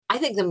I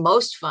think the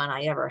most fun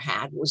I ever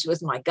had was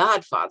with my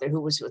godfather,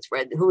 who was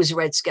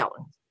Red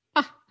Skelton.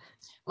 Ah.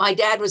 My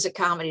dad was a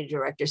comedy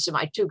director, so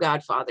my two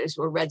godfathers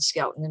were Red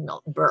Skelton and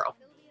Milton Berle.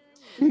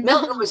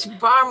 Milton was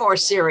far more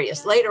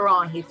serious. Later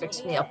on, he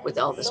fixed me up with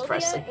Elvis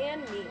Presley.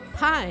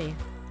 Hi,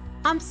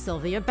 I'm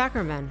Sylvia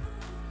Beckerman.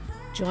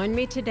 Join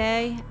me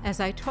today as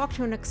I talk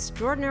to an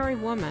extraordinary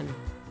woman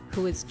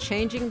who is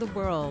changing the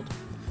world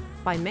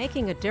by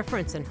making a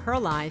difference in her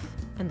life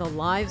and the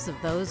lives of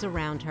those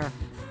around her.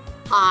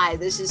 Hi,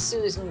 this is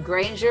Susan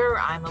Granger.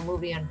 I'm a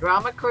movie and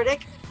drama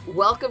critic.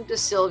 Welcome to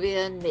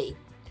Sylvia and Me.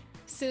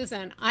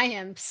 Susan, I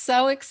am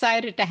so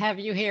excited to have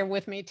you here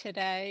with me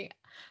today.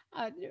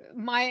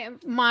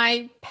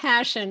 My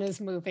passion is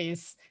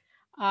movies,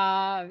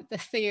 the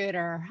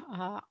theater,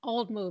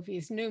 old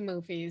movies, new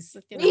movies.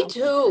 Me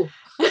too.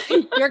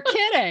 You're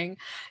kidding.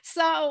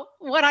 So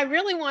what I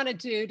really want to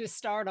do to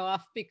start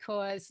off,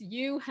 because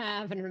you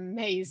have an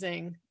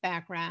amazing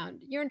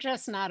background. You're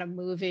just not a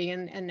movie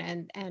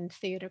and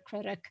theater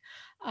critic.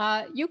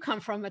 You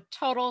come from a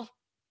total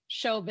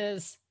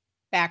showbiz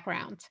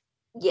background.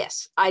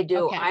 Yes, I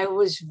do. Okay. I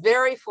was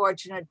very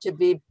fortunate to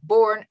be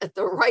born at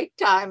the right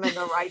time in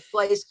the right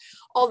place.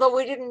 Although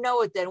we didn't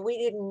know it then. We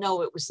didn't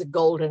know it was the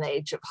golden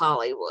age of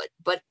Hollywood,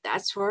 but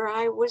that's where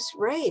I was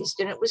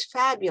raised, and it was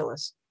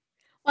fabulous.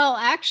 Well,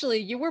 actually,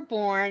 you were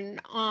born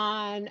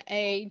on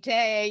a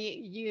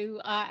day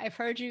I've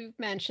heard you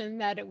mention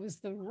that it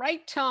was the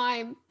right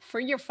time for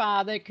your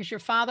father, because your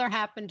father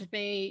happened to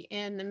be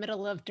in the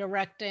middle of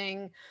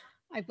directing,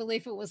 I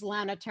believe it was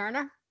Lana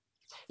Turner.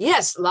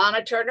 Yes,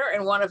 Lana Turner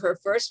in one of her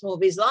first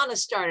movies. Lana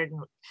starred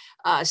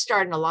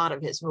in a lot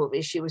of his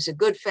movies. She was a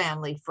good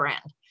family friend.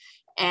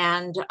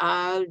 And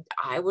I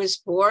was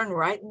born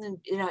right in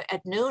the,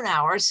 at noon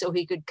hour, so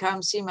he could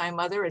come see my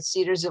mother at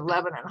Cedars of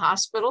Lebanon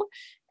Hospital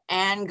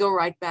and go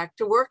right back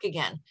to work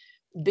again.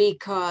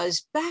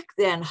 Because back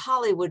then,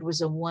 Hollywood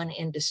was a one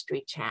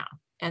industry town,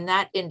 and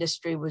that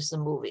industry was the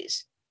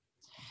movies.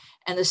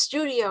 And the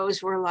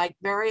studios were like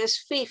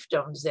various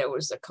fiefdoms. There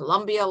was the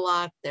Columbia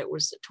lot, there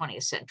was the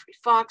 20th Century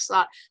Fox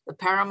lot, the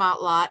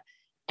Paramount lot,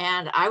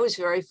 and I was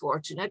very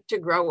fortunate to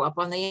grow up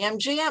on the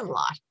MGM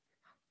lot.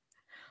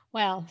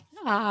 Well,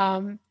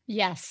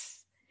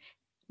 yes.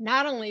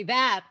 Not only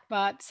that,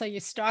 but so you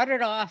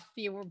started off,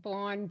 you were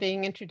born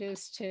being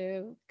introduced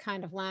to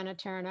kind of Lana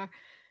Turner.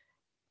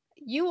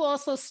 You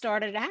also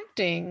started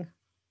acting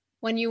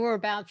when you were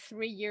about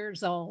 3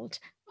 years old.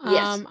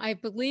 Yes. I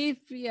believe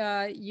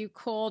you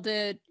called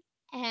it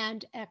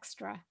And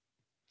Extra.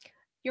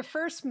 Your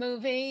first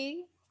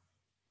movie,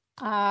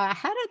 how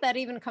did that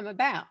even come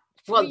about?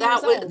 Well,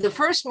 the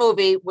first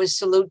movie was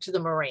Salute to the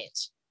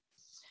Marines.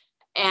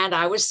 And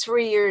I was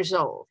 3 years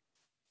old.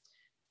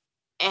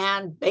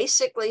 And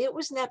basically, it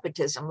was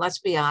nepotism. Let's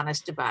be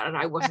honest about it.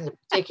 I wasn't a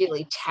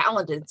particularly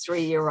talented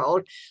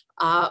 3-year-old.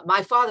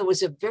 My father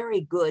was a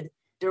very good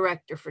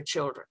director for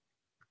children.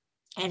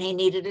 And he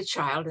needed a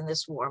child in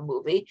this war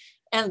movie.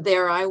 And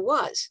there I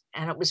was.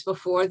 And it was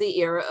before the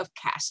era of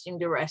casting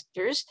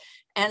directors.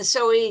 And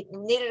so he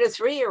needed a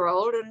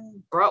 3-year-old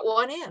and brought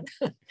one in.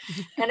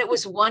 And it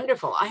was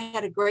wonderful. I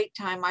had a great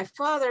time. My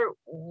father,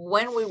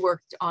 when we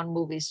worked on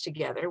movies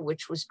together,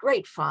 which was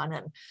great fun,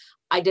 and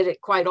I did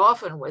it quite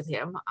often with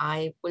him,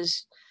 I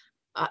was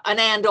an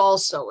and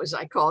also, as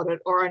I called it,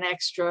 or an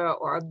extra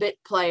or a bit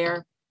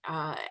player.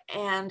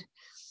 And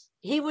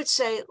he would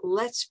say,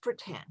 let's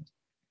pretend.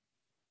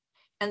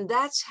 And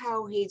that's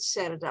how he'd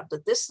set it up,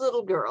 that this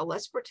little girl,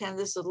 let's pretend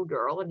this little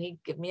girl, and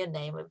he'd give me a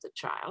name of the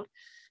child,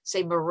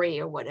 say Marie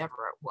or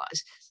whatever it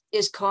was,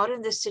 is caught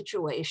in this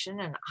situation.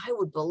 And I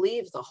would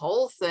believe the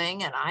whole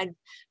thing, and I'd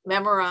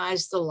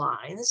memorize the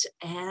lines.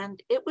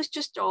 And it was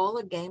just all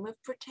a game of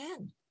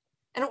pretend.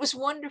 And it was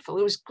wonderful.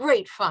 It was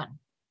great fun.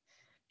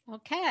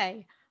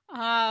 Okay.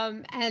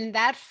 And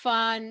that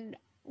fun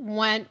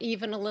went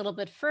even a little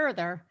bit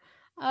further.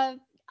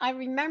 I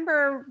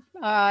remember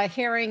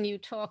hearing you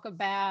talk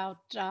about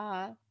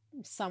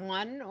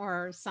someone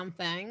or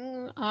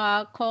something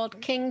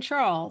called King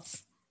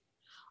Charles.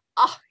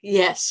 Oh,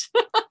 yes.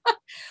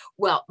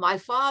 Well, my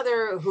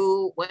father,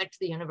 who went to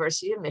the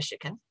University of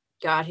Michigan,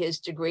 got his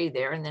degree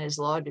there and then his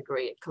law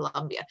degree at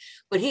Columbia,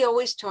 but he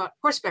always taught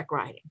horseback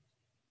riding.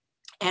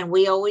 And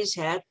we always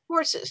had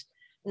horses,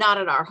 not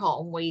at our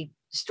home. We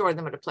stored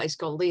them at a place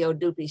called Leo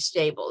Doopy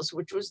Stables,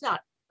 which was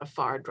not a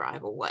far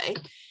drive away.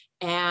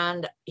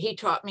 And he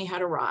taught me how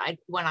to ride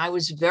when I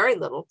was very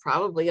little,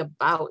 probably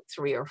about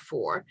 3 or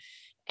 4.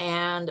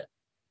 And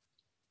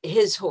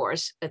his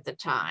horse at the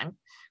time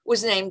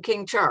was named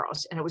King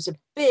Charles, and it was a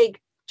big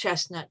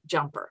chestnut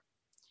jumper.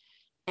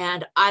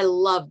 And I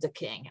loved the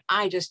king.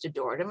 I just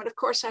adored him. And of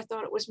course, I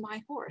thought it was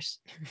my horse.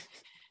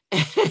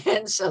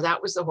 And so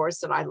that was the horse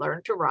that I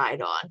learned to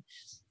ride on.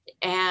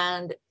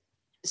 And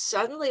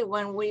suddenly,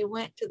 when we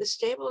went to the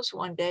stables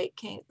one day,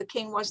 the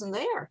king wasn't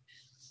there.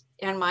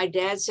 And my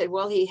dad said,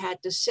 well, he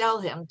had to sell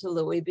him to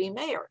Louis B.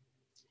 Mayer.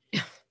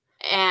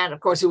 And of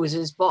course, it was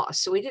his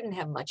boss, so he didn't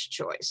have much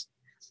choice.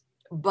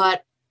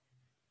 But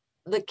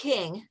the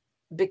king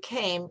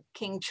became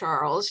King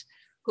Charles,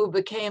 who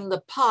became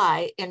the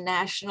pie in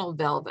National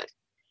Velvet.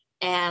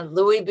 And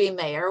Louis B.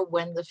 Mayer,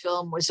 when the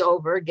film was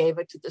over, gave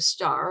it to the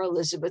star,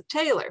 Elizabeth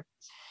Taylor.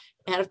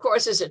 And of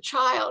course, as a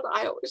child,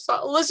 I always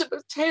thought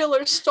Elizabeth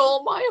Taylor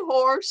stole my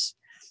horse.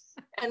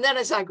 And then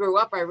as I grew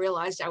up, I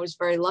realized I was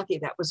very lucky.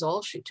 That was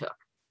all she took.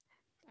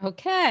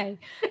 Okay.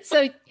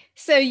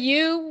 So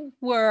you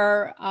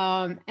were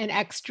an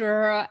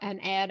extra, an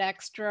ad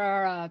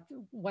extra,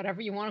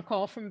 whatever you want to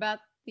call, from about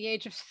the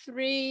age of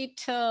 3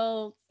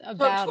 till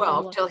about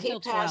 12, till he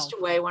passed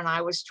away when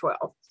I was 12.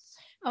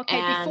 Okay,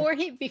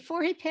 and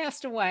before he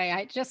passed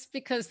away, just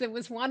because there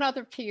was one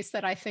other piece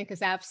that I think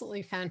is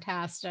absolutely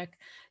fantastic.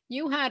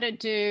 You had to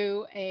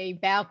do a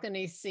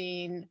balcony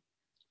scene,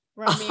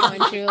 Romeo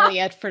and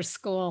Juliet, for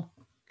school.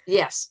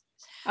 Yes.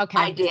 Okay.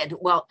 I did.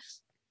 Well,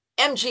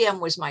 MGM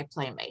was my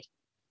playmate.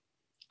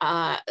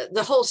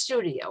 The whole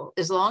studio,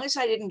 as long as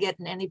I didn't get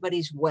in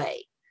anybody's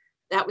way,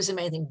 that was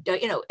amazing.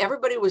 You know,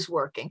 everybody was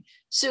working.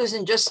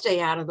 Susan, just stay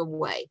out of the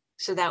way.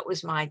 So that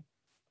was my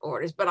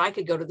orders, but I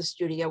could go to the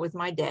studio with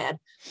my dad,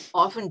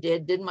 often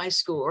did my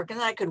schoolwork, and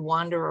then I could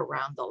wander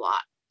around the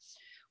lot.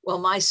 Well,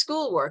 my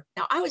schoolwork,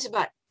 now I was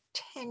about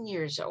 10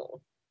 years old,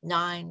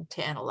 9,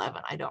 10,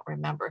 11, I don't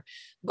remember,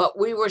 but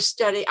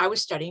I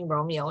was studying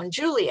Romeo and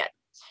Juliet,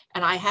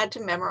 and I had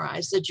to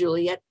memorize the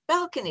Juliet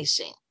balcony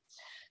scene.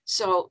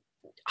 So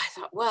I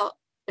thought, well,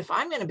 if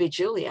I'm going to be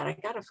Juliet, I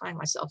got to find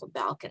myself a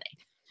balcony.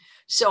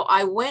 So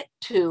I went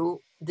to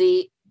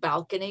the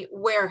balcony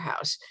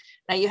warehouse.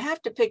 Now you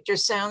have to picture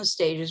sound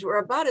stages were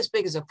about as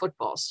big as a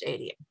football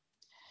stadium,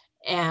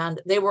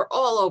 and they were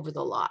all over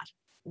the lot.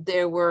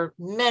 There were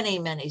many,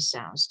 many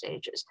sound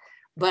stages,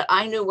 but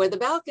I knew where the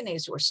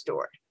balconies were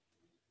stored.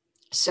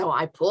 So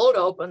I pulled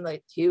open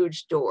the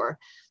huge door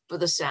for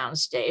the sound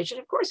stage, and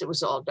of course it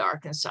was all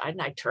dark inside,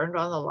 and I turned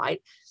on the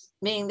light,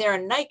 meaning there are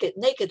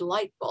naked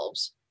light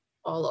bulbs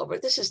all over.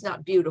 This is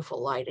not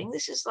beautiful lighting.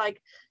 This is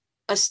like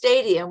a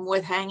stadium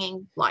with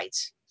hanging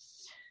lights.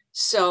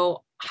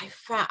 So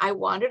I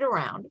wandered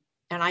around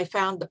and I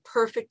found the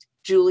perfect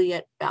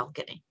Juliet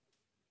balcony.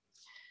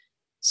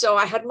 So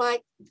I had my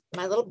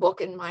little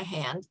book in my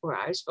hand where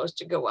I was supposed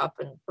to go up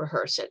and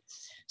rehearse it.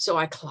 So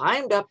I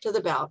climbed up to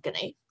the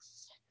balcony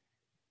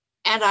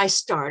and I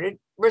started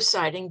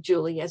reciting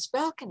Juliet's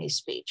balcony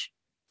speech.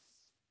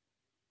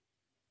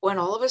 When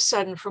all of a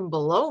sudden from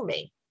below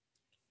me,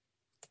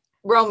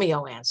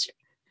 Romeo answered.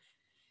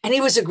 And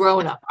he was a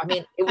grown-up. I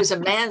mean, it was a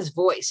man's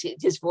voice.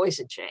 His voice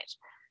had changed.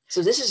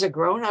 So this is a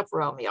grown-up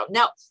Romeo.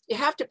 Now, you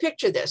have to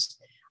picture this.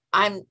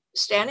 I'm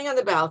standing on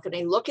the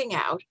balcony looking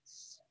out,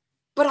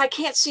 but I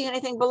can't see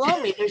anything below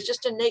me. There's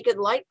just a naked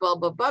light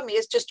bulb above me.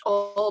 It's just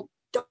all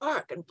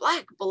dark and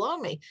black below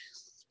me.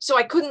 So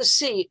I couldn't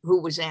see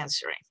who was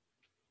answering.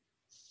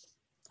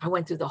 I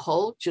went through the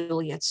whole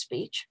Juliet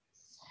speech,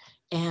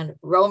 and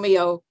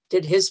Romeo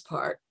did his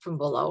part from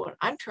below, and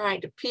I'm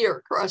trying to peer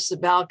across the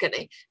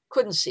balcony.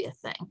 Couldn't see a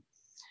thing.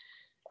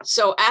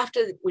 So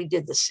after we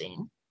did the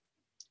scene,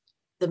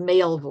 the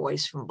male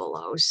voice from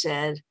below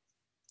said,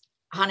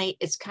 "Honey,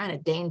 it's kind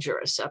of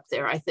dangerous up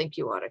there. I think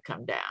you ought to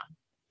come down."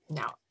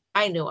 Now,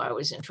 I knew I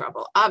was in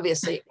trouble.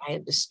 Obviously, I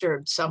had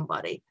disturbed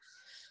somebody.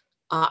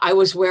 I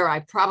was where I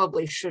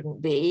probably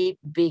shouldn't be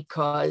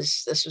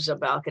because this was a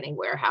balcony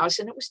warehouse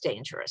and it was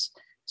dangerous.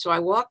 So I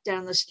walked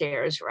down the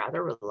stairs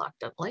rather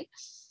reluctantly.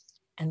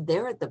 And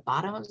there at the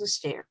bottom of the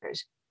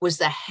stairs was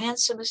the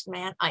handsomest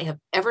man I have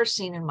ever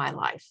seen in my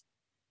life.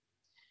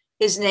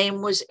 His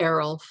name was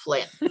Errol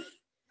Flynn.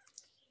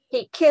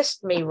 He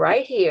kissed me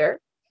right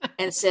here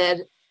and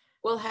said,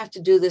 "We'll have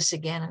to do this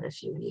again in a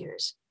few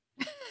years."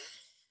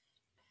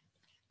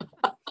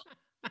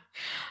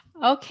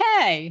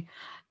 Okay.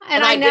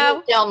 And I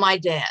didn't tell my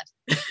dad.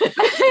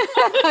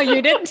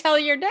 You didn't tell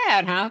your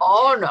dad, huh?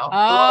 Oh, no.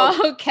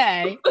 Oh,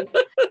 okay.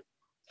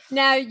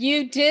 Now,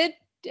 you did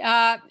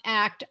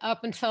act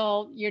up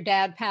until your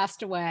dad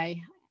passed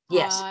away.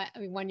 Yes.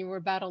 When you were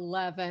about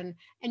 11,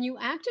 and you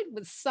acted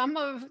with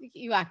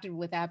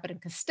Abbott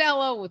and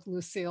Costello, with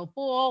Lucille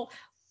Ball.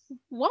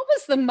 What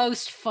was the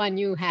most fun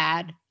you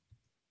had?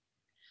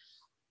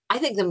 I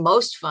think the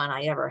most fun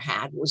I ever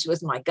had was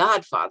with my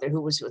godfather,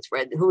 who was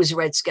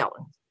Red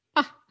Skelton.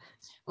 Ah.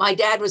 My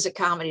dad was a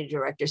comedy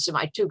director, so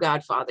my two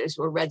godfathers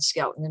were Red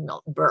Skelton and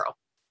Milton Berle.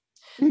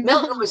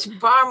 Milton was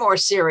far more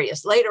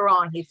serious. Later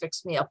on, he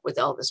fixed me up with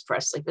Elvis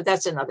Presley, but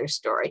that's another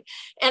story.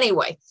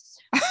 Anyway,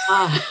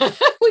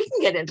 we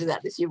can get into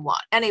that if you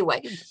want.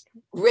 Anyway,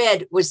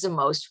 Red was the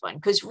most fun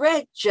because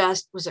Red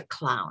just was a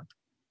clown,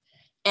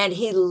 and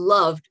he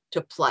loved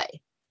to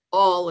play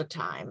all the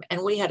time,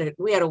 and we had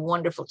a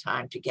wonderful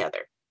time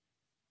together.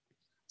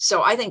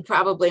 So I think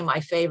probably my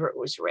favorite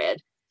was Red.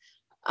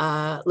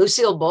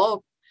 Lucille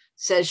Ball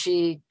says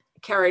she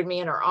carried me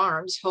in her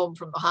arms home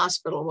from the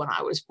hospital when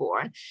I was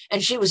born,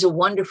 and she was a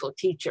wonderful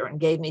teacher and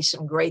gave me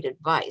some great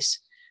advice.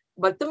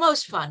 But the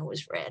most fun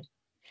was Red.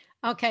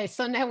 Okay,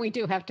 so now we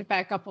do have to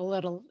back up a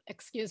little.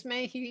 Excuse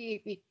me,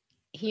 he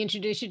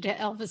introduced you to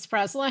Elvis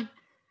Presley?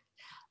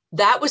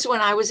 That was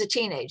when I was a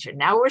teenager.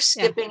 Now we're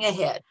skipping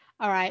ahead.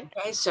 All right.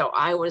 Okay, so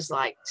I was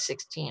like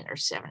 16 or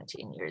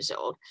 17 years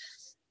old.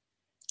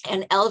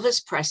 And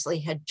Elvis Presley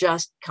had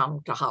just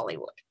come to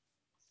Hollywood.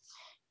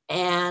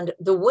 And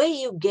the way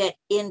you get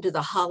into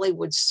the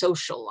Hollywood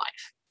social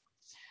life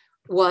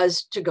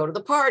was to go to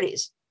the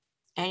parties,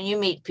 and you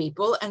meet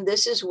people, and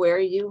this is where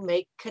you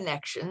make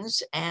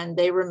connections and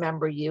they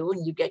remember you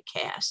and you get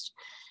cast.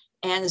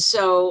 And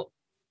so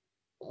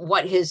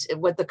what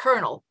the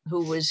colonel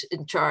who was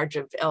in charge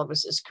of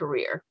Elvis's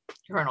career,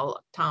 Colonel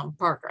Tom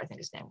Parker, I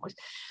think his name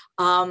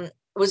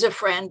was a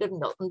friend of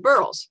Milton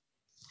Berle's.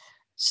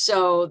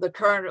 So the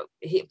colonel,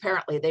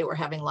 apparently they were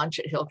having lunch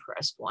at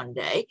Hillcrest one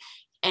day,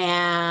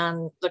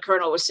 and the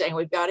colonel was saying,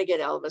 we've got to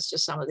get Elvis to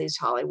some of these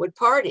Hollywood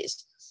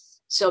parties.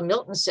 So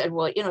Milton said,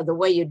 well, the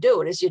way you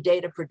do it is you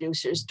date a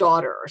producer's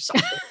daughter or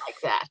something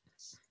like that.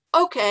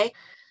 Okay.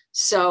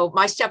 So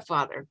my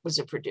stepfather was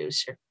a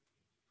producer,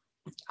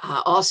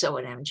 also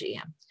at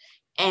MGM.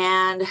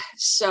 And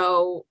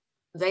so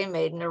they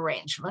made an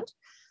arrangement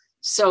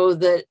so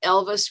that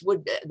Elvis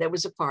there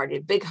was a party,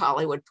 a big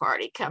Hollywood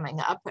party coming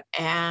up,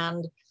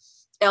 and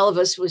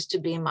Elvis was to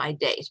be my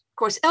date. Of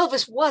course,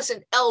 Elvis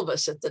wasn't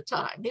Elvis at the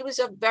time. He was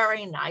a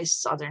very nice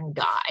Southern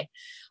guy,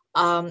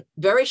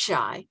 very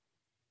shy,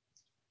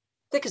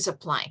 thick as a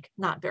plank,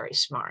 not very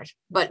smart,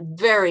 but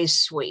very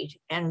sweet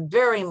and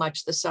very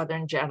much the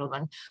Southern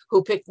gentleman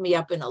who picked me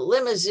up in a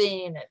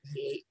limousine, and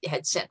he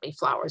had sent me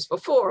flowers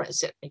before and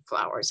sent me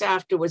flowers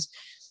afterwards.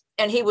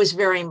 And he was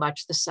very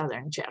much the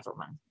Southern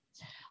gentleman.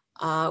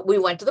 We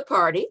went to the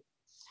party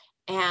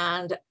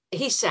and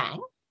he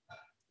sang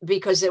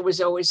because there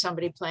was always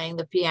somebody playing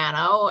the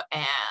piano,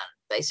 and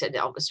they said,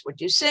 Elvis, would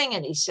you sing?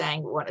 And he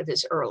sang one of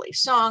his early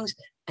songs.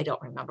 I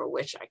don't remember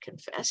which, I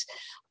confess.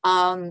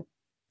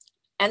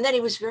 And then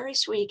he was very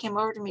sweet. He came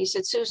over to me. He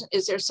said, Susan,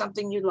 is there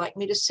something you'd like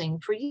me to sing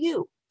for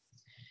you?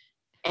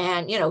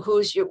 And,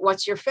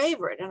 what's your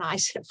favorite? And I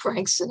said,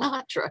 Frank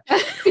Sinatra.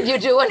 Could you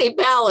do any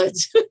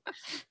ballads?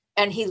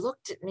 And he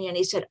looked at me and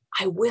he said,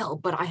 I will,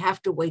 but I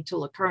have to wait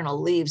till the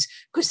colonel leaves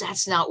because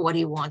that's not what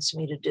he wants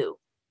me to do.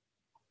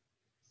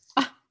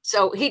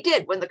 So he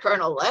did. When the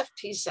colonel left,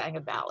 he sang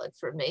a ballad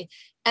for me.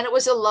 And it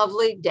was a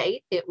lovely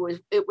date. It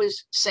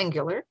was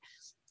singular.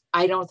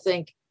 I don't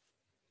think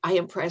I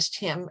impressed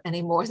him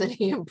any more than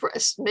he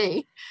impressed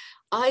me.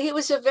 He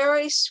was a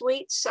very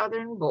sweet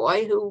Southern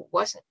boy who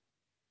wasn't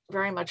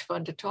very much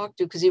fun to talk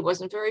to because he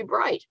wasn't very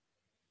bright.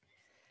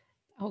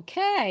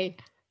 Okay.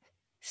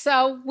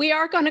 So we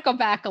are going to go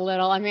back a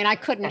little. I mean, I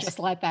couldn't just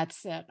let that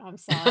sit. I'm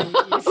sorry.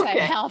 You say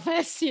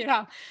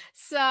Elvis,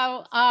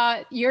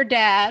 So your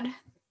dad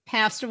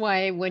passed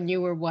away when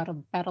you were what,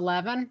 about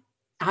 11?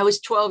 I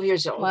was 12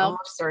 years old,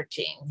 almost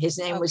 13. His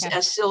name was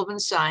S. Sylvan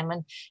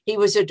Simon. He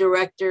was a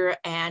director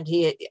at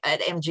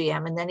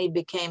MGM, and then he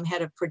became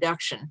head of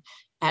production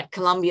at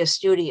Columbia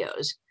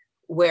Studios,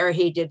 where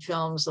he did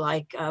films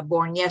like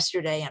Born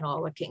Yesterday and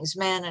All the King's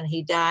Men, and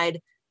he died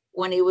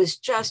when he was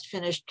just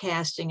finished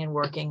casting and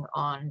working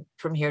on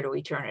From Here to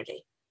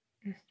Eternity.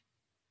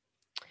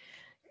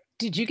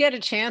 Did you get a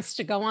chance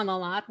to go on the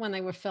lot when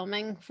they were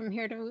filming From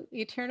Here to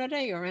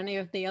Eternity or any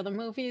of the other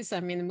movies?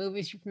 I mean, the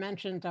movies you've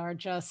mentioned are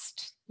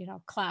just,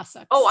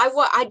 classics.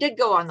 Oh, I did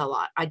go on the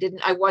lot.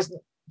 I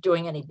wasn't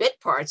doing any bit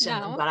parts in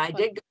them, but I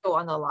did go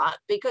on the lot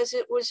because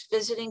it was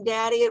visiting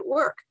Daddy at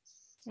work.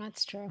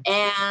 That's true.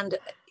 And,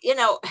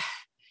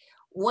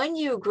 when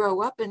you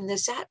grow up in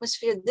this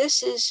atmosphere,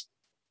 this is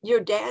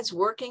your dad's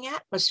working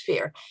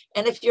atmosphere.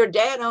 And if your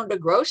dad owned a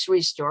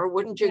grocery store,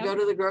 wouldn't you go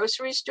to the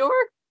grocery store?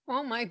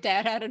 Well, my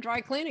dad had a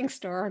dry cleaning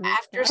store.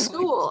 After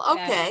school.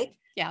 Okay.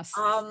 Yes.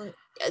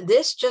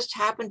 This just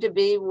happened to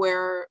be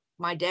where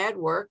my dad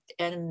worked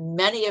and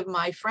many of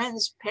my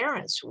friends'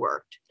 parents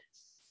worked.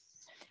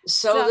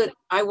 So that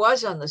I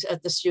was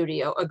at the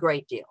studio a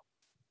great deal.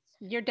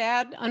 Your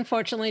dad,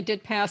 unfortunately,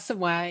 did pass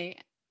away,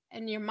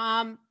 and your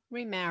mom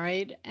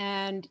remarried.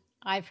 And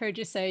I've heard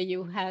you say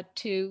you had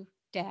two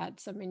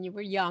dads. I mean, you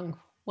were young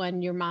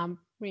when your mom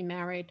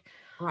remarried.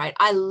 Right.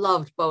 I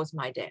loved both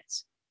my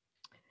dads.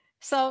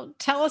 So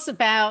tell us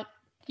about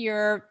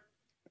your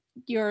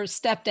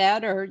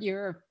stepdad or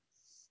your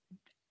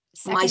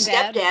second My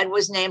dad. stepdad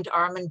was named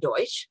Armand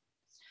Deutsch.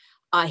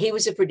 He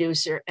was a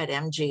producer at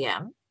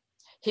MGM.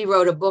 He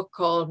wrote a book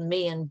called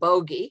Me and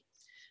Bogey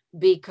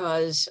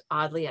because,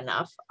 oddly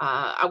enough,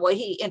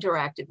 he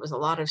interacted with a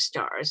lot of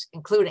stars,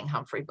 including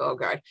Humphrey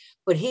Bogart.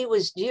 But he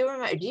was, do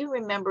you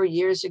remember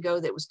years ago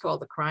that was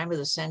called The Crime of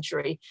the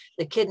Century,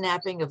 the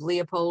kidnapping of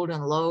Leopold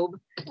and Loeb?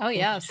 Oh,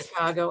 yes. In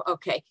Chicago.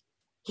 Okay.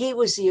 He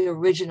was the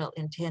original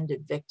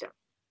intended victim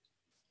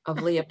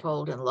of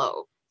Leopold and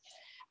Loeb.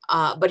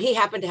 But he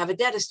happened to have a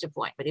dentist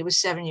appointment. He was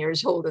 7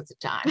 years old at the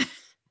time.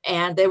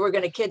 And they were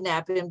going to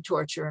kidnap him,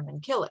 torture him,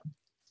 and kill him.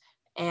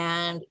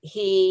 And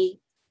he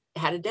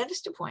had a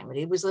dentist appointment.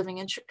 He was living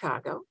in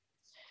Chicago.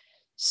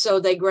 So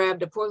they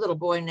grabbed a poor little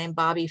boy named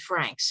Bobby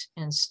Franks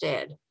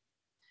instead.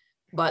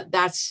 But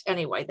that's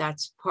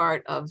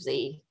part of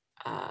the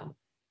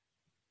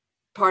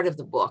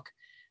book.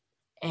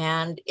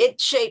 And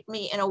it shaped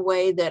me in a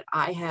way that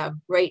I have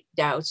great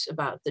doubts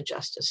about the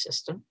justice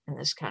system in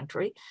this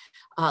country.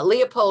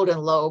 Leopold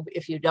and Loeb,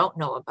 if you don't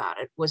know about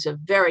it, was a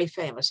very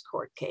famous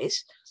court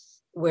case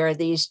where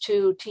these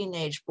two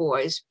teenage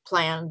boys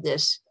planned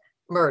this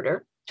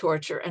murder,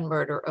 torture and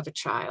murder of a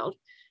child.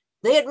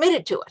 They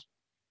admitted to it.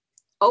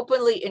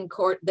 Openly in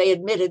court, they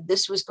admitted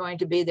this was going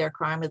to be their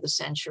crime of the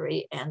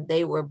century, and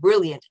they were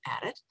brilliant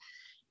at it.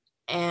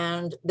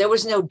 And there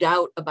was no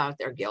doubt about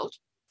their guilt,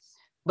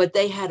 but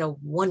they had a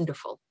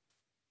wonderful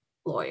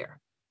lawyer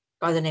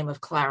by the name of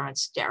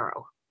Clarence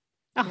Darrow,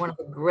 one of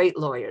the great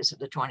lawyers of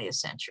the 20th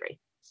century.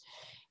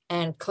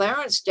 And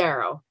Clarence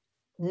Darrow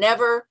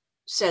never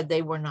said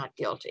they were not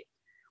guilty.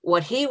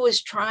 What he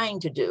was trying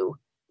to do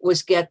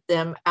was get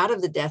them out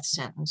of the death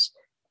sentence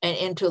and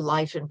into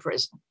life in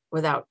prison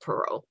without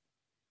parole.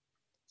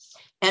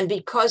 And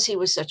because he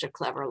was such a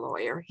clever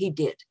lawyer, he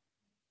did.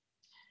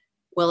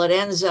 Well, it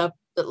ends up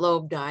that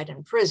Loeb died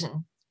in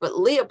prison, but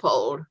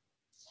Leopold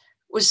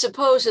was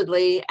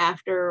supposedly,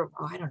 after,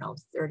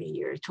 30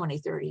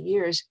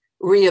 years,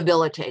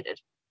 rehabilitated.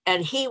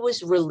 And he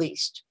was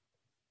released.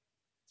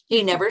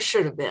 He never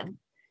should have been.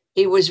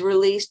 He was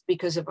released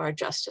because of our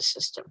justice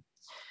system.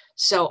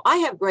 So I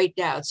have great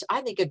doubts.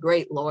 I think a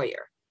great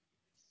lawyer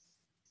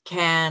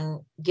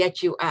can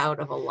get you out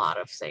of a lot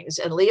of things.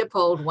 And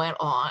Leopold went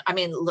on,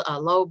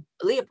 Nathan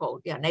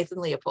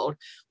Leopold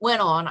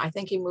went on. I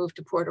think he moved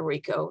to Puerto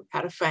Rico,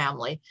 had a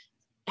family,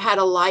 had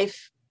a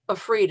life of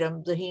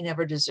freedom that he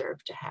never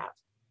deserved to have.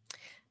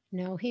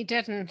 No, he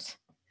didn't.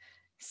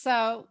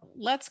 So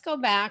let's go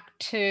back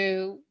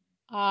to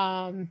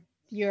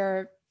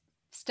your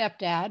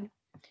stepdad.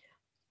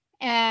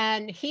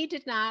 And he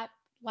did not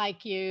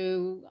like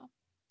you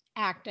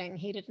acting.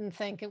 He didn't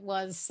think it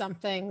was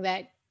something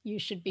that you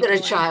should be that doing.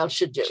 A child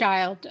should do.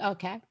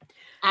 Okay.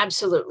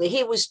 Absolutely.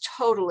 He was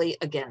totally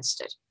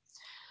against it.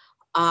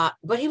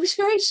 But he was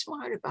very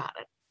smart about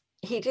it.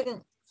 He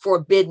didn't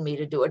forbid me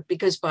to do it,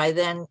 because by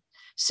then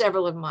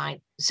several of my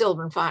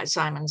Sylvan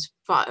Simon's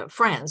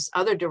friends,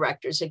 other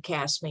directors, had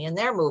cast me in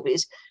their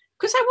movies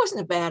because I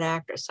wasn't a bad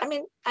actress. I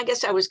mean, I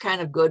guess I was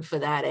kind of good for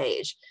that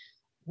age.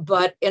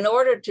 But in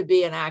order to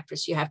be an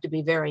actress, you have to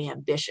be very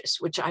ambitious,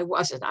 which I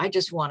wasn't. I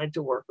just wanted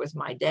to work with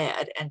my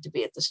dad and to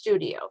be at the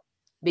studio,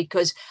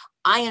 because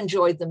I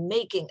enjoyed the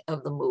making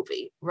of the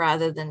movie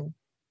rather than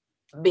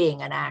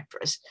being an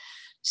actress.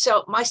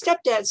 So my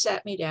stepdad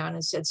sat me down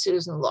and said,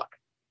 Susan, look,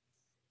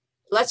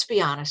 let's be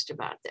honest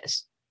about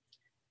this.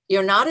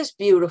 You're not as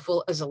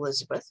beautiful as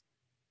Elizabeth,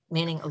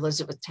 meaning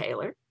Elizabeth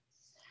Taylor,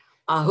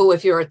 who,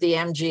 if you're at the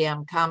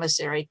MGM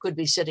commissary, could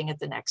be sitting at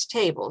the next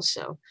table.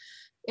 So,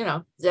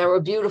 there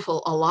were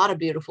a lot of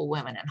beautiful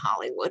women in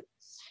Hollywood.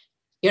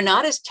 You're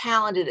not as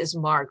talented as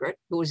Margaret,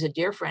 who was a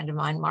dear friend of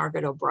mine,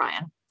 Margaret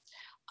O'Brien.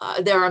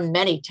 There are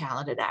many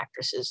talented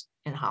actresses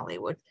in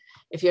Hollywood.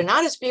 If you're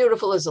not as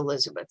beautiful as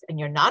Elizabeth and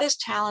you're not as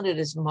talented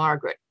as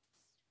Margaret,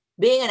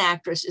 being an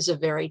actress is a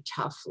very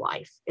tough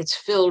life. It's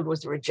filled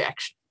with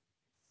rejection.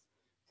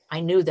 I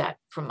knew that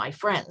from my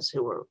friends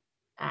who were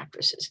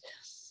actresses.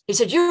 He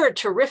said, you're a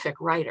terrific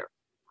writer.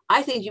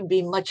 I think you'd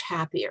be much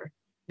happier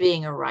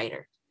being a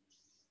writer.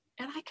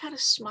 And I kind of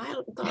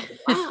smiled and thought,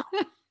 wow,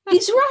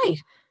 he's right.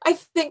 I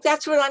think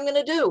that's what I'm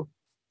going to do.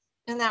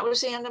 And that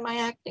was the end of my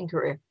acting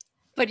career.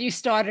 But you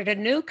started a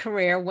new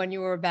career when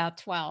you were about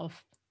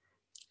 12.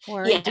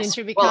 Or yes. Didn't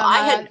you become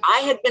I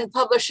had been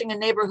publishing a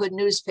neighborhood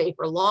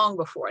newspaper long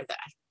before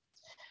that.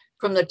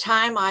 From the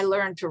time I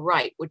learned to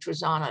write, which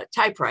was on a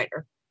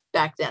typewriter.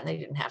 Back then, they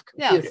didn't have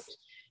computers. Yes.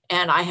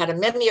 And I had a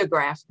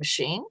mimeograph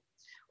machine,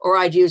 or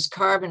I'd use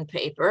carbon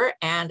paper,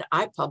 and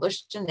I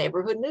published a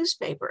neighborhood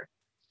newspaper.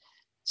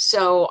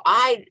 So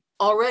I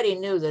already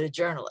knew that a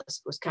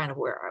journalist was kind of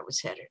where I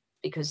was headed,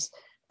 because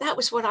that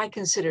was what I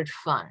considered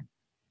fun.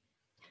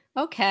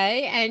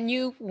 Okay. And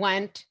you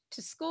went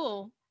to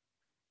school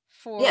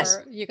yes.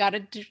 You got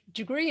a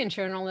degree in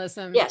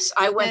journalism. Yes.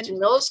 I went to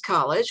Mills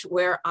College,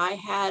 where I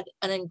had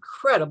an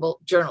incredible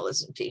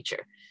journalism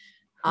teacher.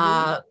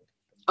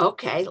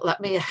 Okay,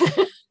 let me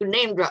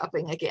name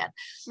dropping again.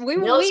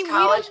 Mills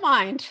College, we don't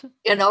mind.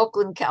 In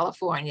Oakland,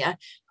 California,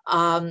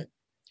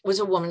 was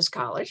a women's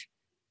college.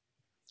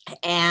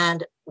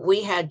 And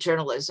we had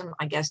journalism,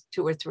 I guess,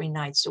 2 or 3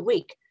 nights a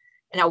week.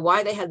 Now,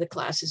 why they had the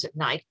classes at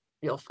night,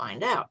 you'll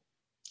find out.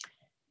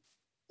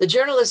 The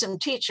journalism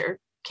teacher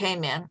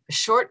came in, a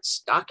short,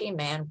 stocky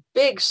man,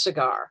 big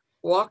cigar,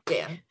 walked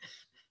in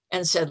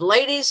and said,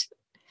 ladies,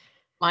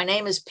 my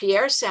name is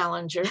Pierre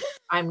Salinger.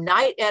 I'm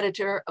night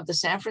editor of the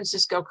San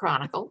Francisco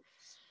Chronicle.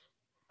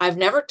 I've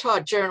never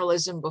taught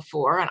journalism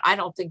before, and I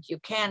don't think you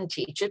can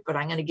teach it, but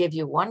I'm going to give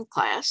you one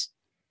class.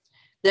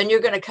 Then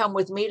you're going to come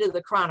with me to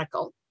the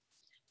Chronicle,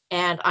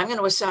 and I'm going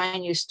to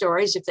assign you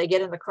stories. If they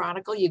get in the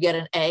Chronicle, you get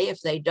an A.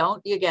 If they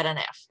don't, you get an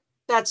F.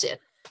 That's it.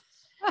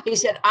 He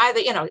said,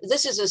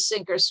 this is a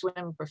sink or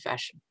swim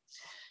profession.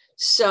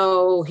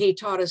 So he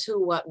taught us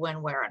who, what,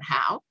 when, where, and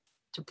how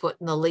to put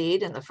in the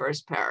lead in the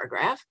first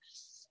paragraph,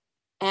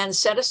 and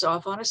sent us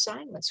off on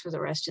assignments for the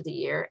rest of the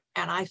year.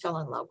 And I fell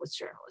in love with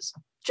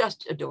journalism,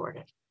 just adored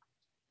it.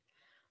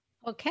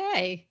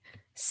 Okay.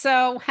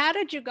 So how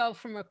did you go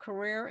from a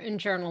career in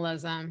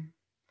journalism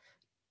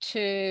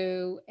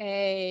to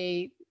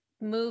a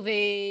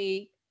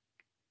movie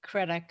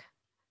critic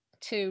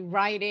to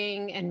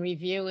writing and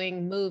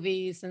reviewing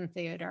movies and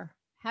theater?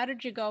 How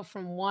did you go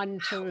from one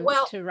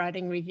Well, to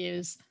writing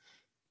reviews?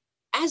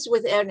 as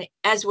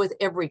with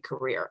every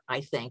career,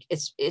 I think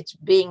it's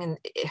being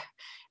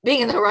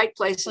in the right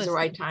place at the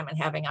right time and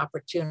having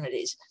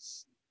opportunities.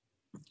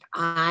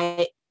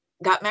 I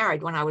got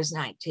married when I was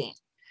 19.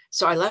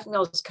 So I left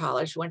Mills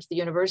College, went to the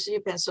University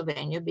of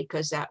Pennsylvania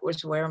because that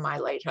was where my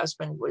late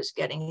husband was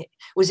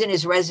in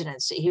his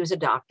residency. He was a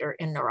doctor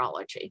in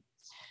neurology.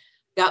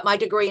 Got my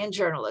degree in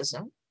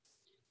journalism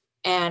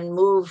and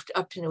moved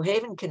up to New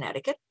Haven,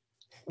 Connecticut,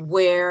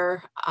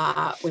 where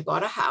we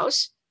bought a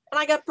house and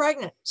I got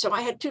pregnant. So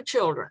I had 2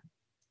 children.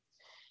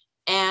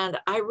 And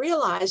I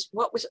realized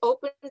what was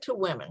open to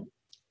women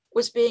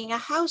was being a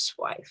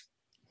housewife.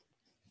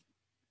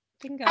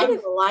 Bingo. I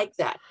didn't like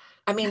that.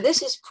 I mean,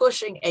 this is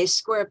pushing a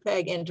square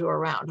peg into a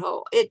round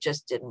hole. It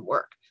just didn't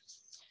work.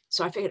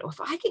 So I figured, well,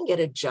 if I can get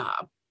a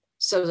job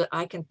so that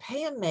I can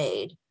pay a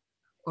maid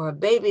or a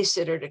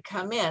babysitter to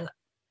come in,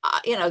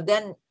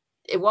 then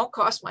it won't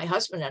cost my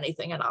husband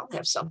anything and I'll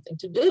have something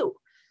to do,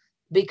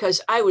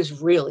 because I was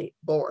really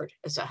bored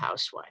as a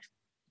housewife.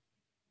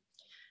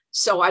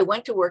 So I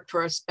went to work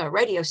for a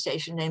radio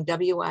station named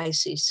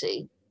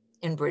WICC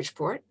in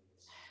Bridgeport,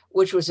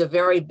 which was a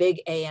very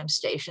big AM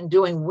station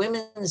doing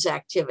women's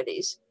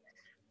activities,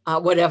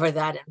 whatever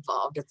that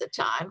involved at the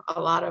time. A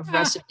lot of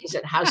recipes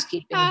and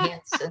housekeeping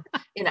hints and,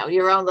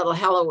 your own little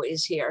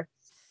Heloise here.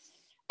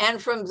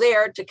 And from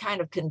there, to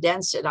kind of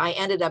condense it, I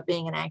ended up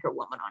being an anchor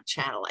woman on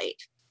Channel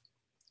 8,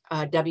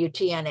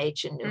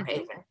 WTNH in New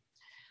Haven.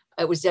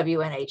 It was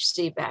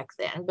WNHC back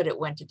then, but it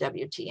went to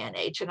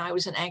WTNH, and I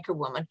was an anchor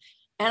woman.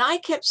 And I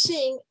kept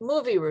seeing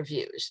movie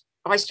reviews.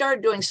 I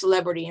started doing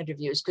celebrity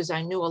interviews because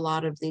I knew a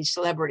lot of these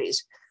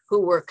celebrities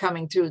who were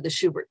coming through the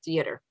Shubert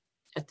Theater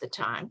at the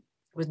time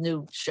with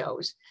new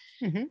shows.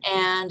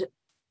 And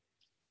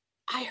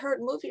I heard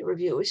movie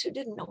reviewers who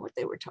didn't know what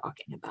they were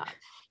talking about.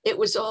 It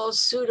was all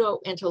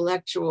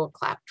pseudo-intellectual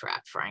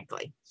claptrap,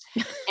 frankly.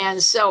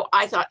 And so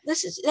I thought,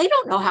 they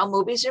don't know how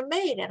movies are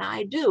made, and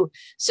I do.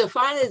 So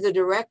finally, the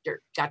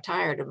director got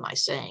tired of my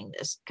saying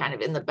this kind of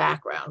in the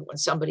background when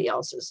somebody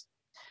else's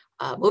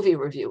movie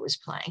review was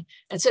playing,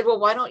 and said, well,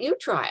 why don't you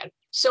try it?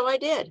 So I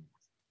did.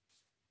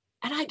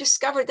 And I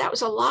discovered that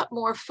was a lot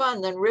more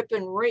fun than rip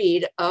and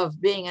read of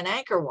being an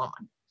anchor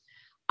woman.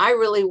 I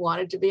really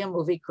wanted to be a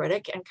movie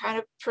critic and kind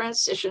of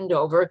transitioned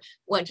over,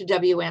 went to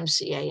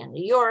WMCA in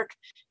New York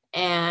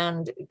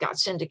and got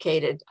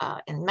syndicated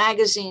in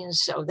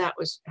magazines. So that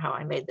was how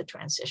I made the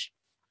transition.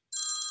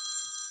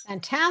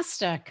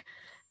 Fantastic.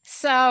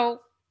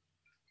 So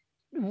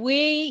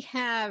we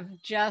have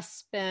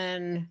just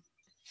been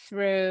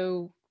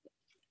through,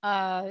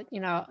 a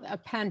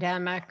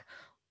pandemic.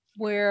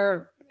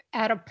 We're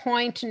at a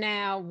point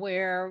now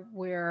where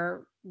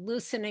we're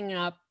loosening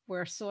up,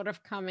 we're sort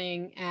of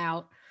coming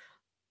out.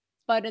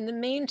 But in the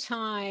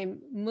meantime,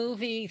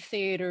 movie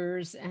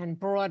theaters and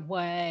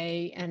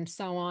Broadway and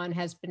so on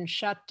has been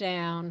shut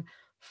down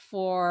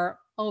for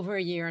over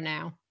a year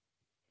now.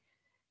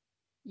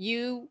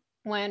 You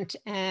went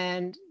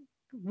and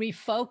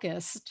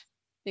refocused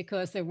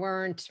because there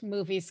weren't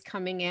movies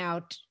coming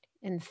out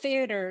in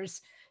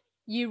theaters.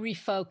 You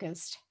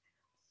refocused.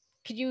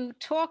 Could you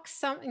talk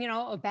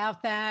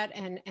about that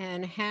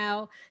and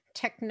how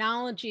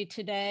technology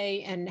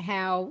today and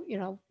how,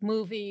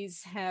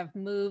 movies have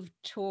moved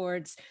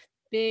towards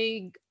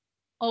big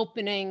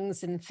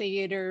openings in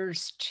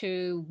theaters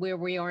to where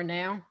we are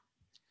now?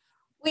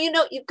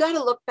 Well, you've got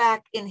to look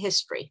back in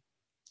history,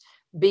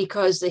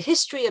 because the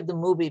history of the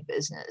movie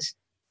business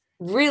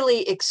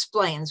really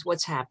explains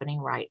what's happening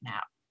right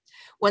now.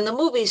 When the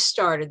movies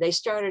started, they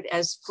started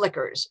as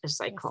flickers, as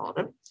they called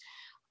them,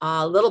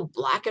 little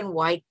black and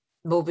white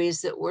movies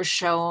that were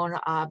shown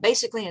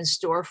basically in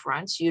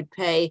storefronts. You'd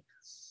pay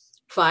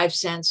 5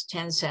 cents,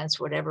 10 cents,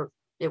 whatever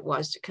it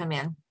was to come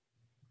in.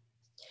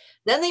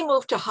 Then they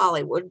moved to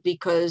Hollywood,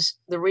 because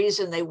the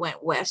reason they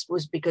went west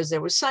was because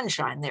there was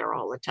sunshine there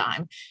all the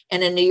time.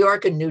 And in New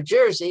York and New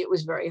Jersey, it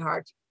was very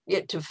hard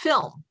to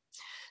film.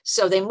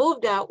 So they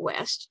moved out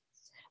west.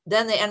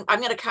 And I'm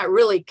going to kind of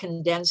really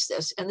condense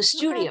this, and the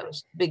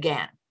studios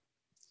began.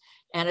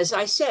 And as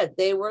I said,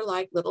 they were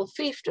like little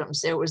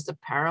fiefdoms. There was the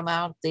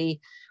Paramount,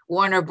 the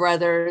Warner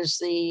Brothers,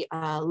 the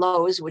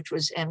Lowe's, which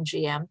was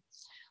MGM,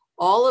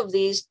 all of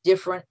these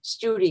different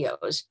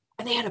studios.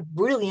 And they had a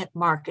brilliant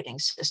marketing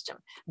system.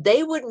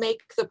 They would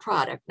make the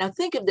product. Now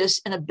think of this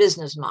in a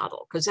business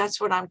model, because that's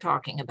what I'm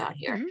talking about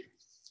here.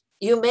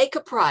 You make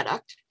a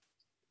product,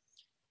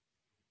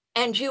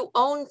 and you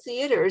own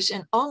theaters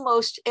in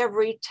almost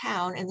every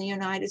town in the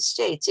United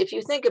States. If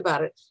you think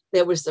about it,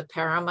 there was the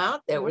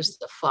Paramount, there was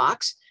the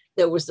Fox,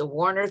 there was the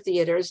Warner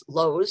Theaters,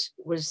 Lowe's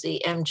was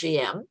the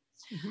MGM.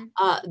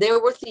 There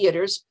were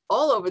theaters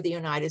all over the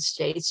United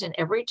States in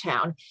every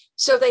town.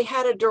 So they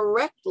had a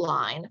direct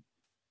line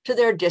to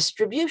their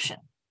distribution.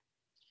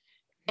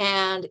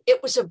 And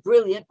it was a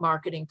brilliant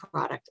marketing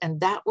product.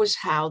 And that was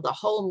how the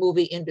whole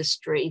movie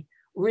industry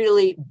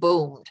really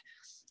boomed.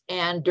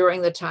 And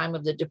during the time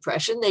of the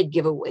Depression, they'd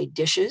give away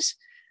dishes.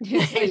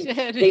 Yes, I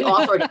did. They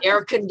offered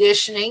air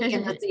conditioning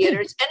in the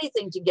theaters,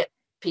 anything to get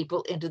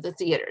people into the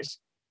theaters.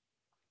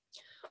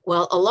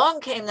 Well,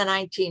 along came the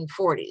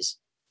 1940s,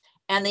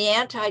 and the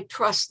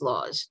antitrust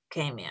laws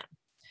came in,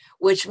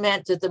 which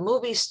meant that the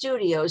movie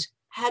studios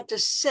had to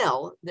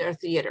sell their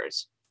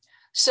theaters.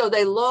 So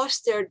they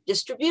lost their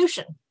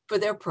distribution for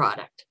their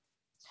product.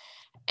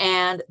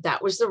 And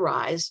that was the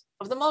rise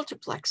of the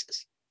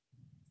multiplexes.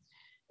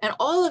 And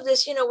all of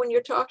this, when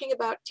you're talking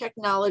about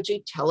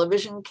technology,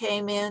 television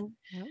came in,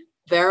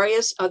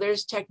 various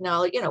others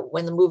technology,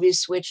 when the movies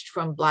switched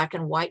from black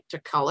and white to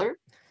color,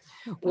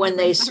 when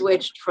they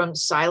switched from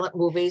silent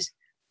movies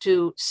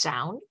to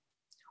sound.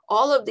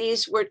 All of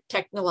these were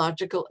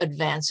technological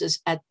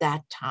advances at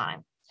that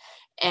time.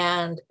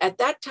 And at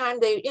that time,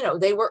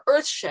 they were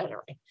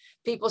earth-shattering.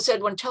 People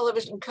said when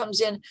television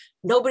comes in,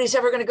 nobody's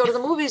ever going to go to the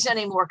movies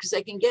anymore because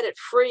they can get it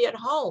free at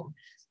home.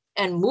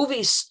 And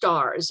movie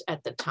stars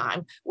at the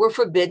time were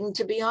forbidden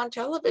to be on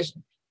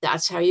television.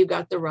 That's how you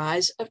got the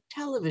rise of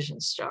television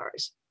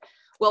stars.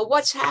 Well,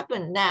 what's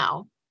happened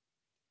now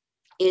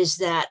is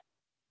that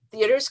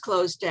theaters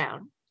closed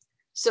down.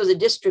 So the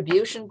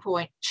distribution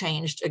point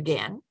changed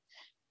again.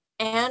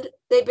 And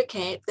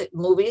the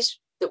movies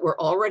that were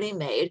already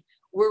made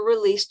were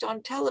released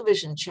on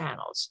television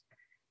channels.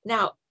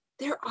 Now,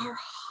 there are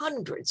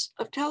hundreds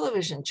of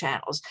television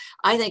channels.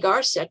 I think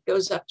our set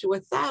goes up to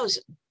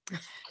 1,000.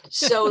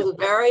 So the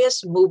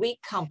various movie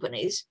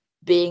companies,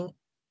 being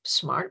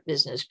smart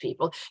business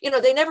people,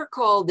 they never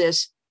call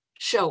this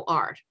show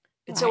art.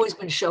 It's always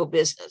been show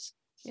business.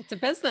 It's a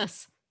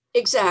business.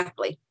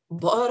 Exactly.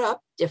 Bought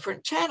up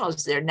different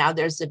channels there. Now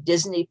there's the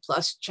Disney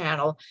Plus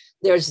channel.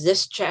 There's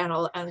this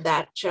channel and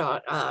that channel.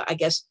 I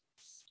guess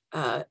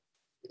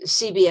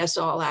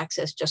CBS All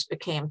Access just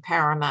became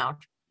Paramount,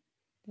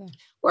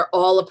 where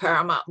all the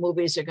Paramount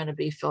movies are going to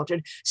be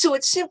filtered. So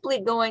it's simply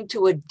going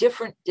to a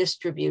different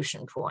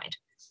distribution point.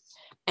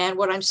 And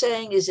what I'm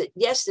saying is that,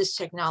 yes, this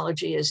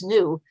technology is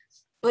new,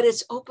 but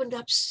it's opened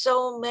up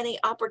so many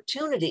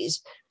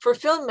opportunities for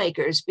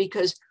filmmakers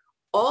because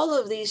all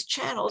of these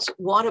channels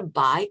want to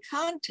buy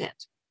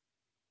content.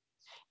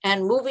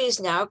 And movies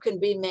now can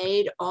be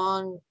made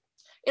on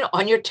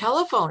your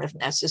telephone if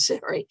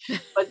necessary.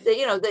 But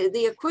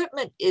the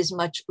equipment is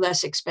much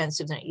less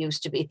expensive than it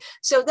used to be.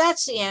 So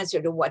that's the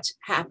answer to what's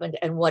happened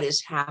and what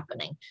is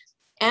happening.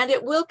 And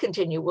it will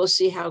continue. We'll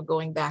see how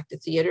going back to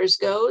theaters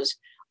goes.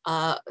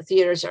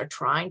 Theaters are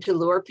trying to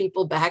lure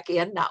people back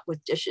in, not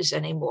with dishes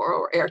anymore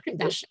or air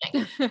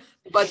conditioning,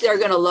 but they're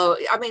going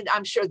to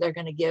I'm sure they're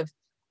going to give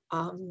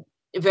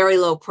very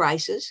low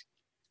prices,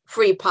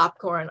 free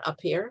popcorn up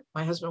here.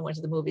 My husband went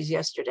to the movies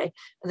yesterday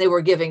and they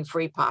were giving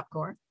free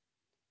popcorn.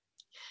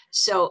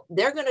 So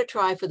they're going to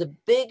try for the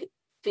big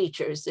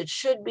features that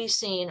should be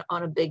seen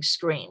on a big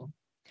screen.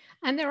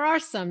 And there are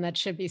some that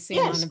should be seen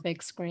on a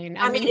big screen.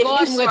 I mean,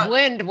 Gone with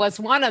Wind was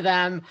one of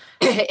them.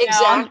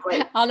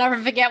 Exactly. I'll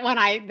never forget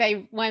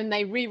when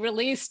they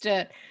re-released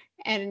it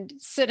and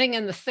sitting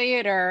in the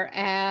theater,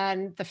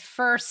 and the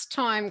first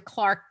time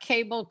Clark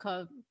Gable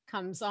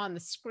comes on the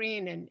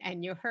screen,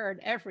 and you heard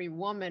every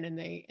woman in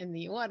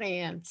the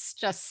audience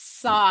just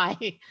sigh.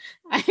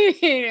 I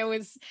mean, it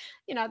was,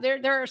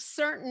 there are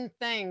certain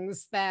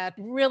things that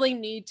really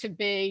need to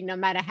be, no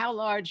matter how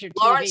large your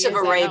TV Lawrence of is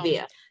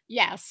Arabia.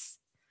 Yes.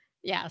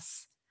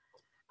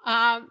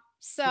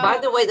 So, by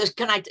the way,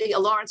 can I tell you a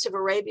Lawrence of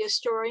Arabia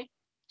story?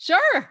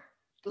 Sure.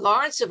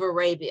 Lawrence of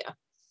Arabia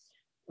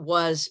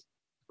was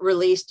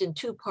released in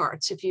 2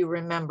 parts, if you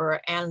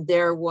remember, and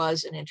there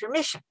was an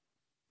intermission.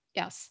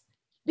 Yes.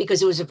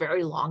 Because it was a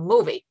very long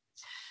movie.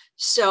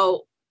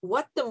 So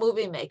what the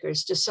movie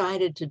makers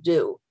decided to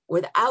do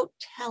without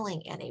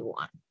telling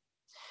anyone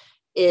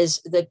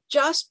is that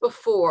just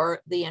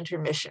before the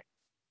intermission,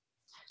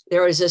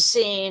 there is a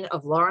scene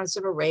of Lawrence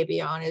of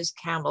Arabia on his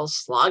camel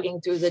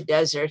slogging through the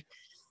desert.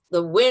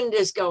 The wind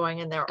is going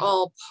and they're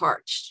all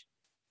parched.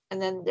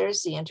 And then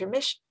there's the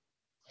intermission.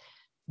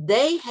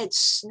 They had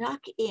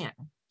snuck in,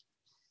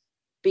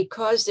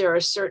 because there are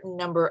a certain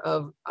number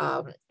of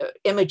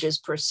images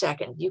per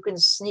second. You can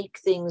sneak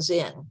things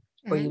in,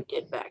 or you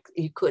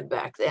could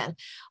back then,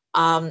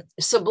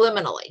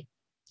 subliminally.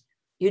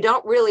 You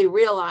don't really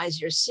realize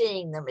you're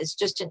seeing them. It's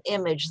just an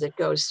image that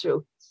goes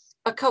through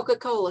a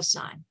Coca-Cola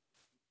sign.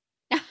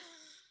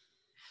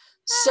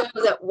 So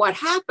that what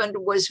happened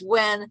was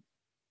when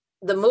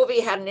the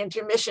movie had an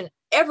intermission,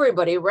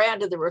 everybody ran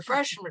to the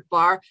refreshment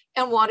bar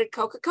and wanted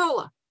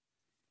Coca-Cola.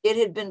 It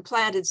had been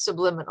planted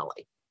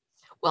subliminally.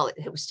 Well,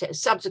 it was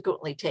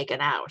subsequently taken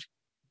out,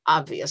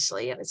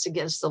 obviously, and it's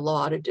against the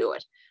law to do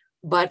it.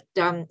 But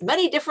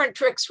many different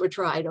tricks were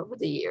tried over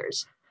the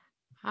years.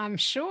 I'm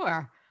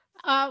sure.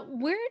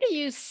 Where do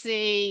you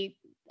see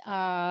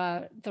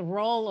the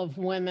role of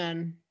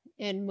women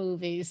in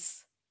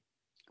movies?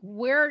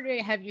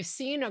 Have you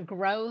seen a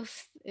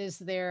growth? Is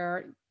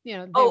there,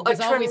 a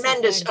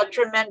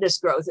tremendous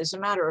growth. As a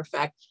matter of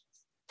fact,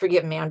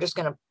 forgive me, I'm just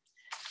going to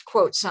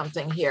quote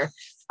something here.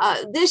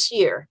 This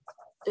year,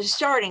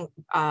 starting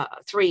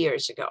 3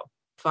 years ago,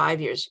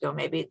 5 years ago,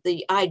 maybe,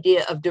 the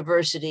idea of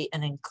diversity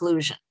and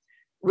inclusion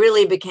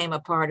really became a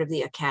part of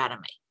the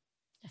Academy,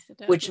 Yes, it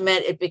did. which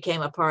meant it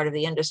became a part of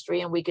the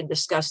industry. And we can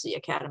discuss the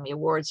Academy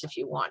Awards if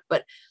you want.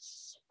 But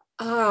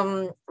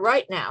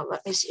right now,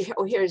 let me see.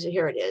 Oh, here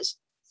it is.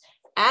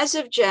 As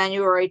of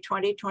January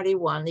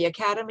 2021, the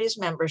Academy's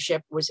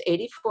membership was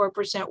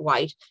 84%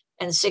 white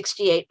and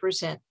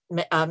 68%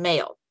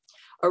 male.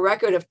 A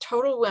record of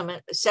total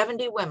women,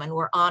 70 women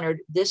were honored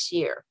this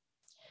year.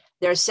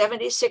 There are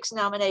 76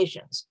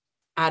 nominations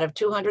out of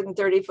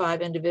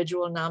 235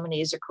 individual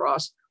nominees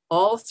across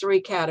all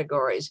three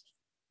categories,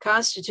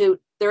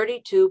 constitute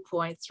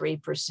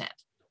 32.3%.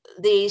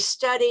 The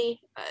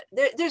study,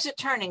 there's a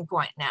turning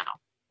point now.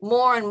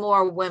 More and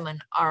more women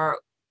are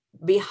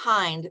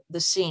behind the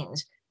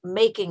scenes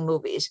making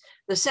movies.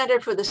 The Center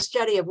for the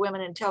Study of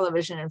Women in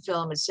Television and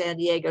Film at San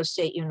Diego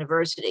State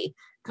University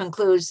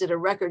concludes that a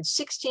record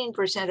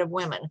 16% of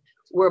women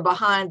were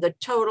behind the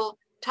total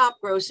top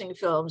grossing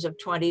films of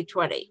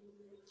 2020,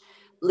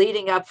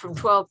 leading up from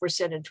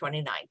 12% in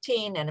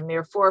 2019 and a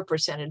mere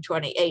 4% in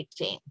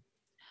 2018.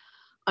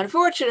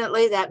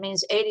 Unfortunately, that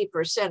means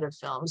 80% of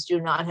films do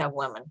not have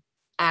women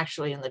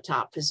actually in the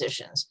top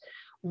positions.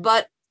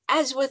 But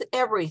as with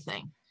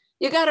everything,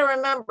 you got to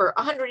remember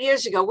 100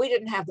 years ago, we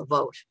didn't have the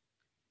vote.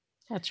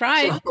 That's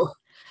right. So,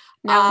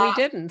 no, we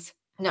didn't.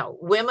 No,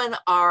 women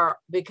are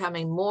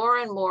becoming more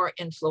and more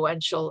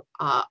influential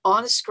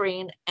on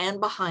screen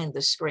and behind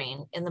the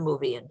screen in the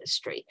movie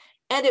industry.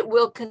 And it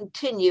will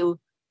continue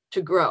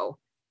to grow.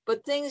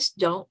 But things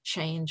don't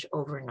change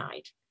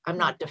overnight. I'm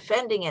not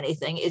defending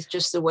anything. It's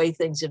just the way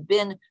things have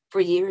been for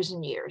years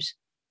and years.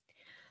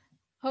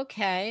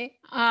 Okay.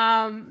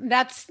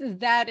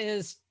 That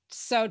is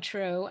so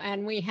true.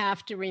 And we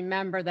have to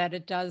remember that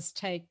it does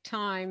take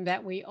time,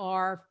 that we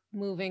are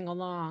moving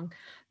along.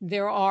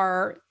 There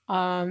are,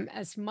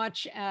 as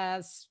much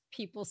as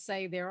people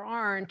say there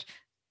aren't,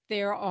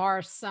 there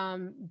are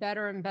some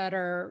better and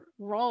better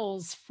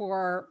roles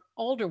for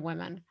older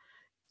women.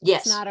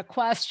 Yes. It's not a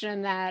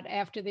question that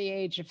after the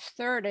age of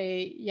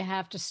 30, you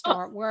have to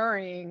start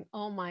worrying,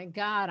 oh my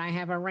God, I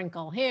have a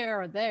wrinkle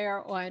here or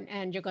there,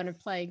 and you're going to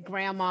play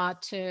grandma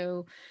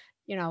to,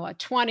 a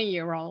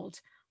 20-year-old.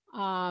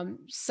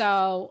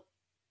 So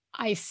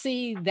I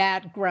see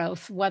that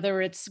growth,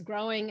 whether it's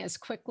growing as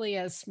quickly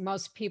as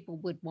most people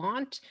would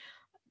want.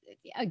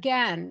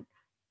 Again,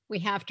 we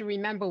have to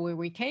remember where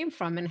we came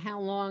from and how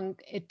long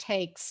it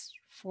takes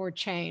for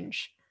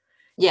change.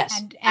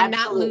 Yes, and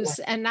not lose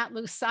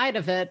sight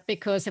of it,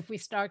 because if we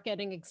start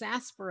getting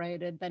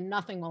exasperated, then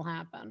nothing will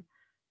happen,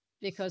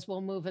 because we'll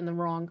move in the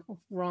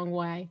wrong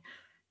way.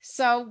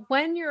 So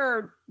when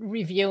you're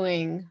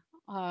reviewing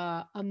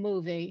a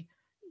movie,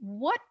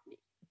 what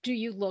do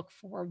you look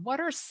for?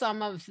 What are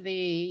some of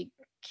the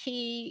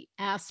key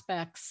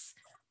aspects,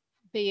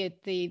 be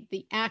it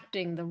the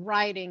acting, the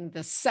writing,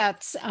 the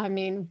sets? I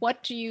mean,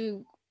 what do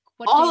you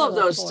all of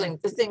those for? things,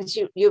 the things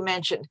you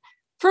mentioned.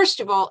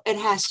 First of all, it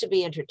has to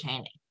be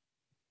entertaining.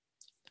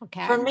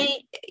 Okay. For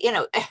me,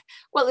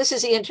 well, this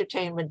is the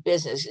entertainment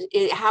business.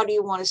 How do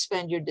you want to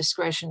spend your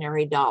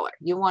discretionary dollar?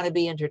 You want to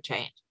be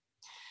entertained.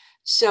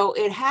 So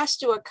it has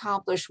to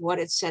accomplish what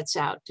it sets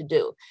out to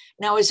do.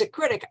 Now, as a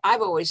critic,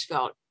 I've always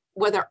felt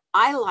whether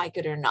I like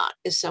it or not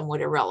is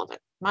somewhat irrelevant.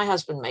 My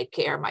husband may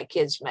care, my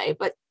kids may,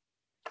 but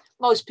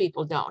most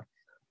people don't.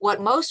 What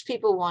most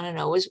people want to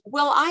know is,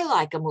 will I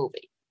like a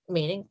movie?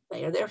 Meaning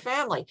they or their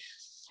family.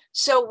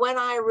 So when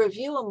I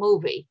review a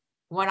movie,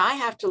 what I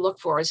have to look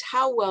for is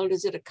how well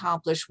does it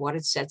accomplish what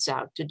it sets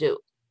out to do.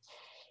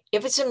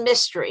 If it's a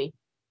mystery,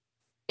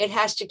 it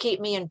has to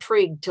keep me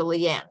intrigued till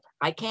the end.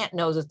 I can't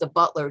know that the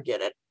butler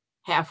did it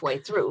halfway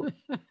through.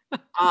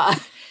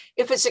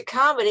 If it's a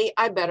comedy,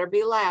 I better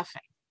be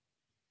laughing.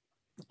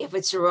 If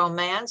it's a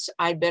romance,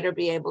 I better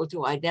be able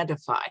to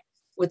identify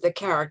with the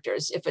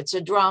characters. If it's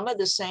a drama,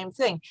 the same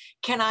thing.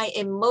 Can I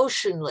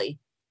emotionally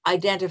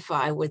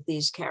identify with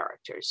these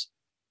characters?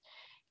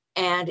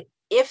 And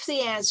if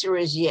the answer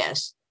is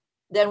yes,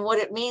 then what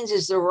it means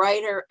is the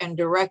writer and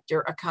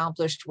director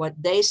accomplished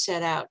what they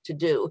set out to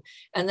do.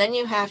 And then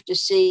you have to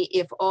see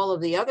if all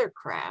of the other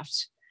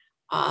crafts,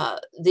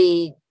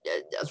 the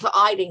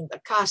lighting,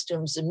 the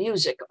costumes, the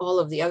music, all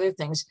of the other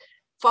things,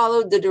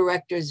 followed the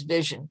director's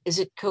vision. Is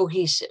it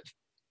cohesive?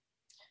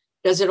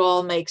 Does it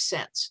all make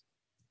sense?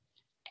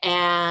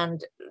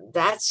 And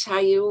that's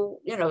how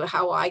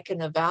how I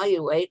can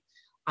evaluate.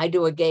 I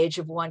do a gauge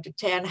of 1 to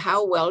 10.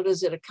 How well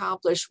does it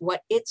accomplish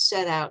what it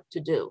set out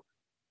to do?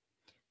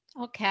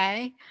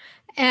 Okay.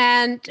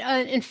 And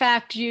in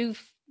fact,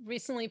 you've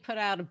recently put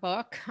out a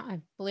book, I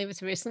believe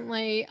it's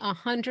recently,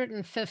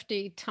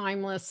 150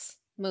 timeless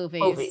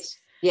movies.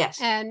 Yes.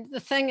 And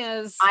the thing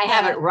is, I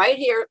have it right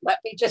here. Let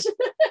me just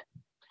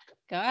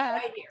go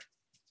ahead. Right here.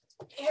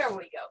 Here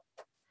we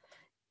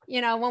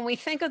go. When we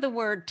think of the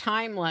word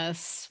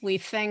timeless, we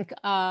think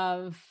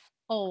of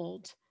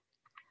old.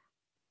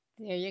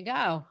 There you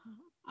go.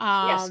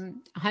 Yes.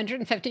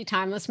 150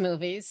 timeless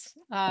movies,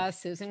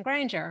 Susan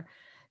Granger.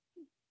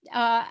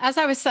 as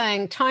I was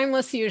saying,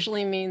 timeless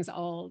usually means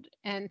old.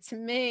 And to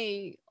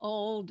me,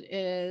 old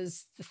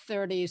is the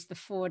 30s, the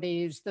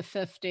 40s, the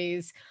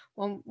 50s.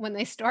 When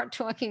they start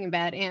talking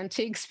about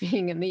antiques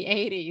being in the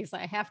 80s,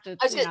 I have to,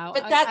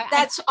 but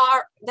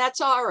that's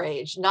our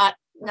age, not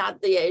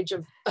the age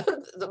of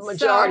the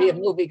majority of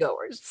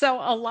moviegoers. So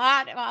a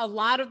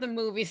lot of the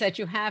movies that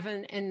you have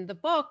in the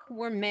book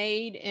were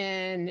made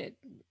in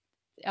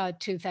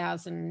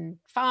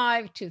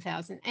 2005,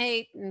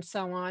 2008, and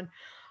so on.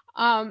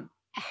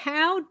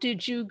 How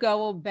did you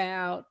go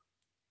about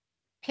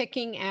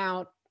picking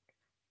out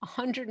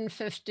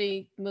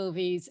 150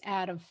 movies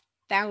out of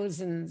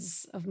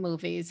thousands of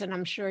movies? And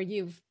I'm sure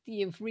you've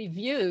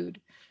reviewed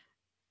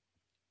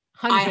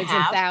hundreds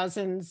of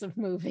thousands of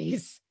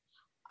movies.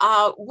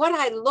 What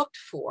I looked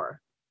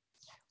for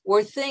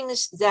were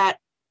things that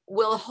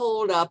will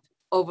hold up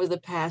over the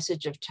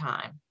passage of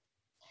time.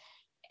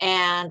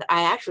 And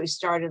I actually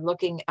started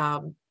looking,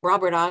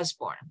 Robert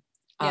Osborne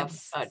of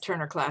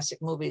Turner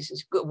Classic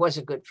Movies was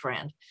a good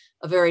friend,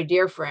 a very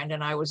dear friend,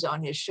 and I was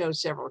on his show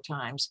several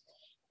times.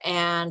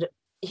 And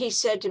he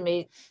said to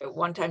me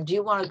one time, do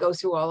you want to go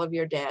through all of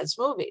your dad's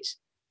movies?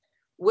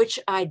 Which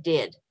I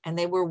did. And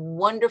they were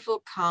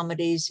wonderful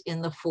comedies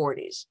in the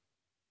 40s.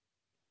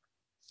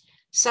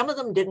 Some of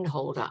them didn't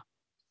hold up.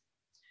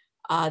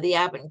 The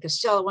Abbott and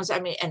Costello ones,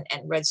 and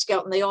Red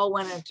Skelton, they all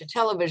went into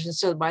television.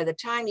 So by the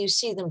time you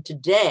see them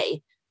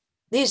today,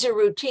 these are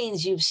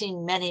routines you've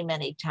seen many,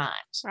 many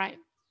times. Right.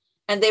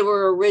 And they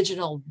were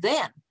original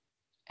then,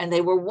 and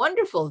they were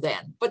wonderful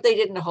then, but they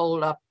didn't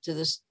hold up to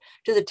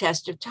the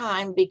test of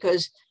time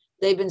because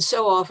they've been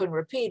so often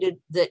repeated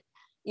that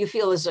you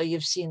feel as though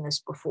you've seen this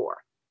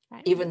before,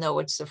 right, even though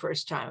it's the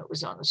first time it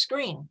was on the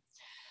screen.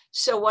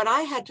 So what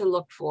I had to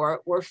look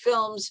for were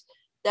films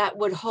that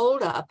would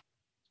hold up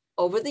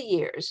over the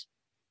years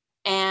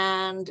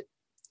and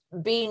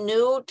be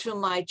new to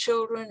my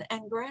children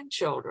and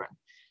grandchildren.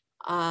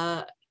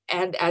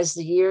 And as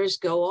the years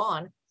go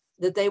on,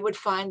 that they would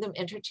find them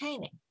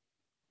entertaining.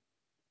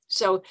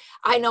 So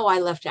I know I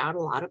left out a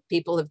lot of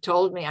people have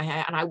told me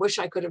and I wish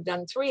I could have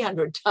done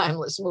 300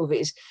 timeless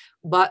movies,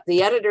 but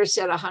the editor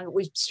said 100.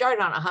 We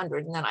started on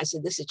 100, and then I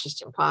said, this is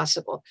just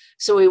impossible.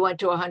 So we went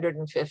to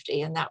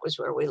 150, and that was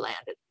where we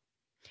landed.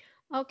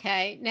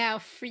 Okay. Now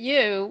for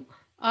you,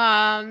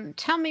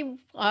 tell me,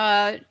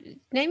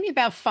 name me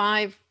about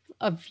 5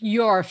 of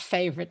your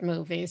favorite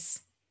movies.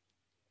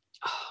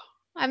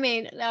 I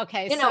mean,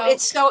 okay.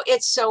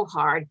 It's so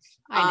hard.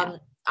 I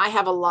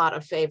have a lot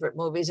of favorite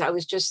movies. I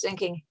was just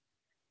thinking,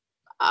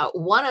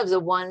 one of the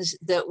ones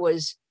that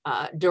was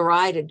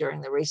derided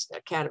during the recent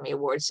Academy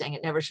Awards, saying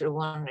it never should have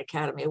won an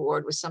Academy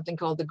Award, was something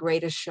called The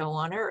Greatest Show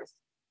on Earth,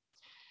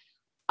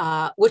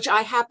 which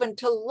I happen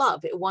to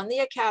love. It won the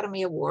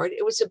Academy Award.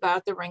 It was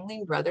about the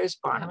Ringling Brothers,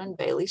 Barnum and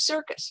Bailey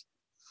Circus.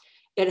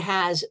 It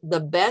has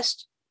the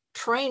best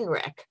train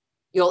wreck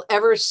you'll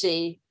ever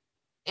see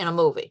in a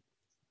movie.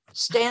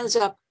 Stands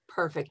up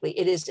perfectly.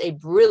 It is a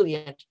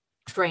brilliant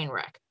train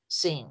wreck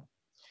scene.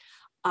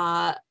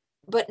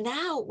 But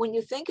now when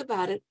you think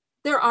about it,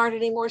 there aren't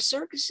any more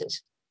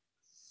circuses.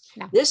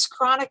 No. This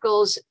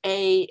chronicles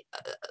an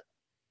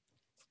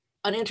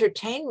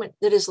entertainment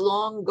that is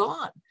long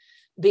gone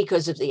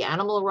because of the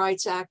animal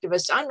rights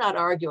activists. I'm not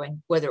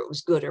arguing whether it was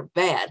good or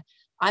bad.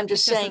 I'm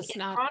just saying it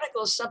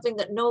chronicles something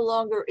that no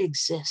longer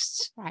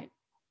exists. Right.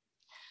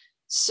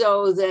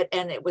 So that,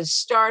 and it was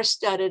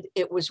star-studded.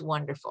 It was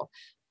wonderful.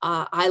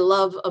 I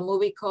love a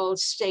movie called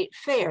State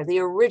Fair, the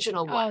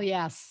original one. Oh,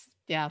 yes.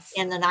 Yes.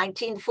 In the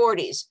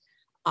 1940s,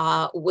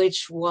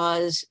 which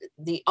was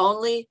the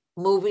only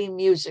movie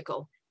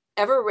musical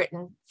ever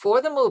written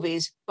for the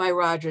movies by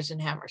Rodgers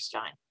and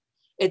Hammerstein.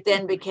 It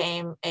then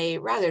became a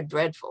rather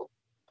dreadful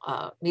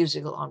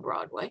musical on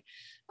Broadway.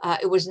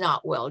 It was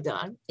not well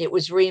done. It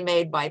was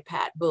remade by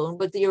Pat Boone,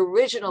 but the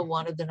original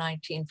one of the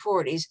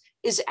 1940s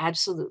is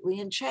absolutely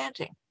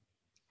enchanting.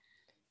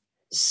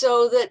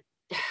 So that,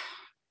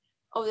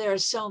 there are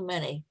so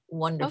many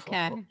wonderful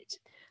movies.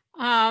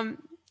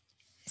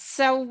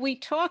 So we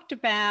talked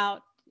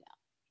about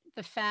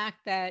the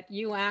fact that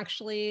you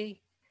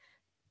actually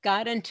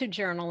got into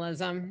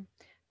journalism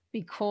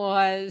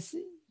because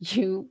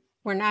you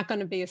were not going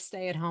to be a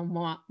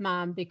stay-at-home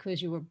mom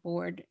because you were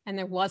bored and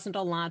there wasn't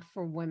a lot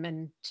for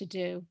women to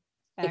do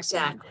back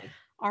then.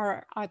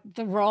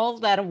 The role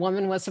that a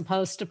woman was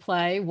supposed to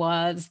play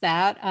was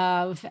that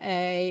of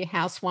a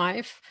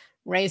housewife,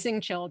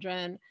 raising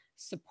children,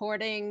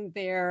 supporting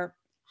their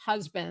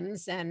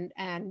husbands, and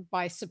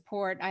by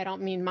support I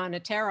don't mean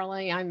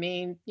monetarily, I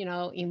mean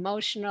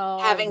emotional,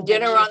 having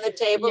dinner on the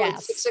table at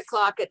 6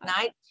 o'clock at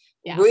night,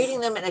 greeting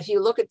them. And if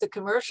you look at the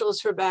commercials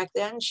for back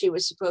then, she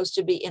was supposed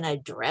to be in a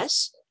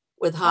dress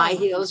with high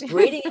heels,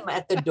 greeting him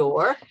at the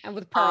door and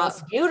with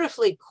pearls,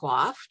 beautifully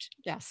coiffed,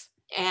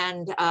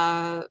 and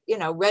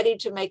ready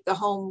to make the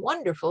home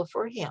wonderful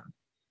for him.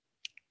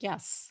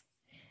 Yes.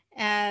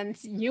 And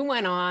you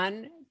went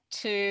on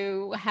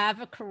to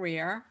have a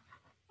career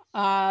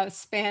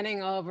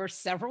spanning over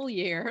several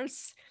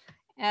years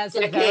as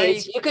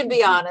decades. You can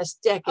be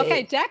honest, decades.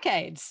 Okay,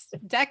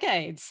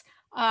 decades.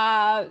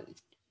 uh,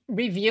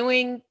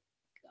 reviewing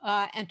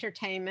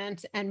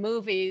entertainment and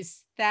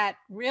movies that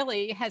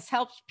really has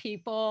helped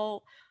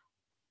people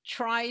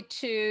try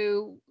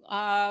to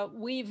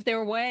weave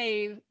their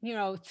way,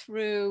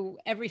 through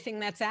everything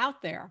that's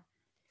out there.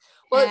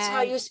 Well, it's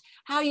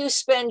how you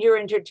spend your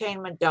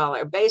entertainment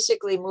dollar.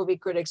 Basically, movie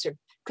critics are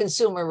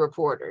consumer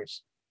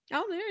reporters.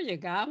 Oh, there you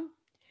go.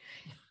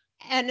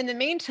 And in the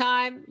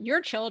meantime,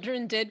 your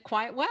children did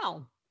quite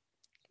well.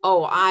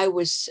 Oh, I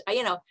must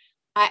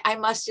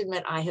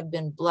admit, I have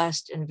been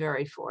blessed and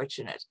very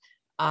fortunate.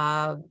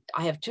 I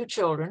have two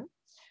children.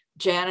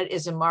 Janet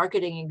is a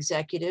marketing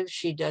executive.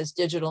 She does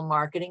digital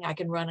marketing. I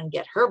can run and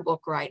get her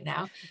book right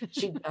now.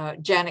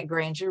 Janet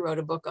Granger wrote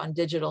a book on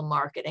digital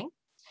marketing.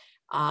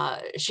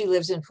 She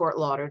lives in Fort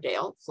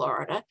Lauderdale,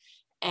 Florida.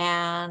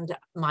 And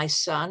my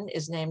son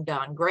is named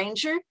Don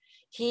Granger.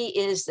 He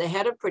is the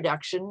head of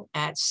production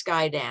at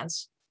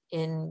Skydance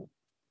in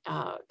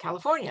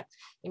California.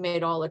 He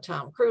made all the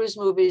Tom Cruise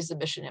movies, the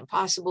Mission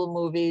Impossible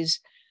movies,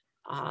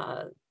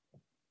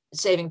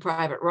 Saving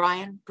Private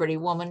Ryan, Pretty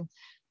Woman.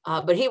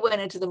 But he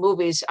went into the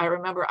movies. I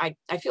remember, I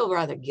feel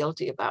rather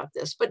guilty about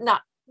this, but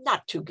not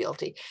too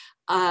guilty.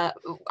 I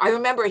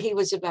remember he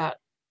was about,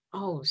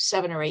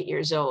 7 or 8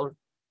 years old.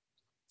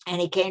 And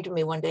he came to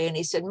me one day and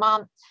he said,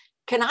 "Mom,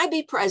 can I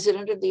be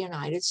president of the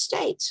United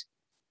States?"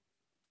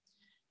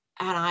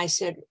 And I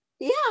said,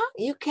 "Yeah,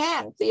 you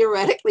can.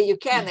 Theoretically, you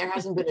can. There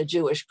hasn't been a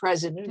Jewish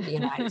president of the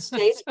United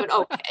States, but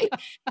okay.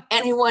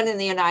 Anyone in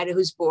the United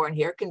who's born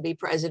here can be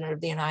president of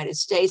the United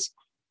States."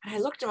 And I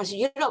looked at him and I said,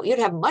 "You'd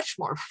have much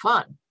more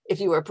fun if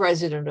you were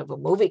president of a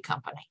movie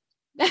company."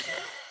 I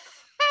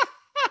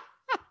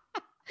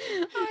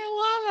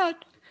love it.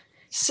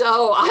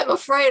 So I'm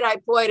afraid I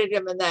pointed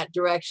him in that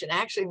direction.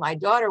 Actually, my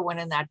daughter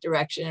went in that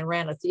direction and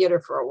ran a theater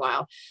for a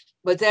while.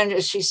 But then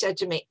she said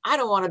to me, "I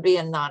don't want to be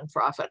a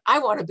nonprofit. I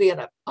want to be in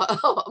a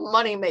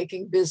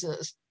money-making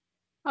business."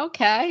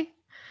 Okay.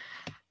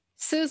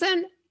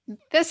 Susan,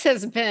 this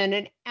has been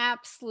an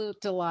absolute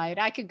delight.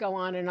 I could go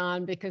on and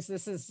on because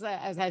this is,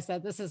 as I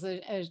said, this is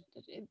a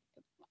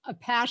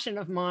passion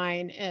of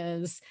mine,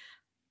 is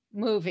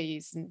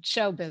movies and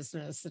show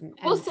business.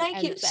 Well,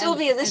 thank you,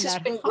 Sylvia. This has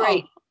been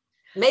great.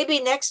 Maybe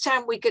next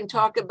time we can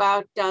talk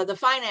about the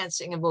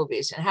financing of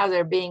movies and how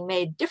they're being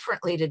made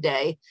differently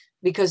today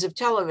because of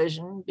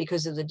television,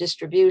 because of the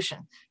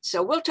distribution.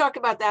 So we'll talk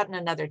about that in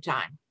another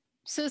time.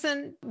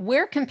 Susan,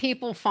 where can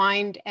people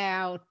find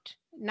out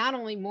not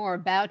only more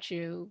about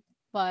you,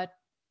 but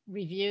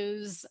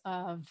reviews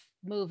of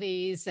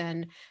movies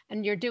and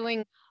you're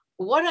doing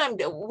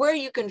where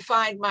you can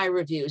find my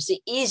reviews,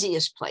 the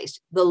easiest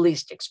place, the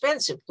least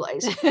expensive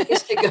place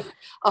is to go.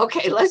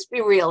 Okay, let's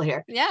be real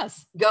here.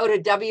 Yes. Go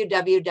to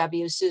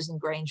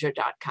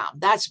www.susangranger.com.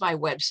 That's my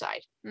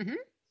website. Mm-hmm.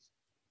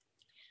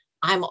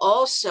 I'm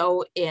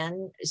also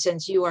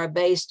since you are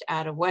based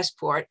out of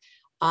Westport,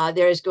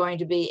 there's going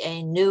to be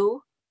a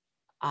new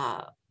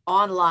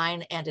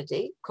online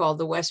entity called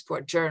the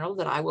Westport Journal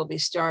that I will be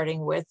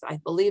starting with. I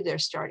believe they're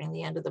starting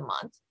the end of the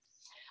month.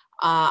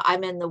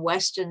 I'm in the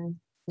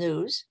Weston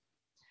News.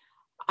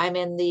 I'm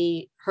in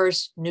the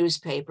Hearst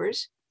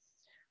newspapers.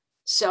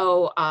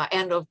 So,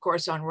 and of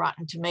course on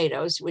Rotten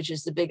Tomatoes, which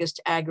is the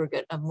biggest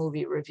aggregate of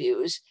movie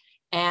reviews,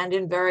 and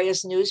in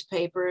various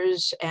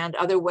newspapers and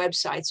other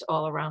websites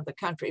all around the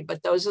country.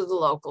 But those are the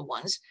local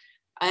ones.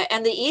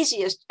 And the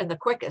easiest and the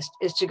quickest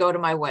is to go to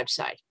my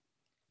website.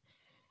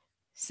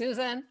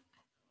 Susan,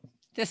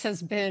 this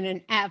has been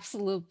an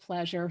absolute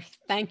pleasure.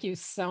 Thank you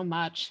so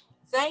much.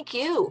 Thank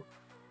you.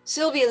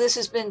 Sylvia, this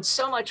has been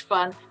so much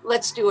fun.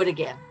 Let's do it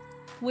again.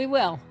 We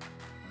will.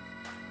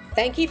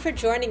 Thank you for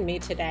joining me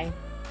today.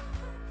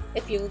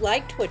 If you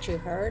liked what you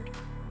heard,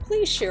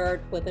 please share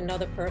it with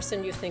another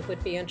person you think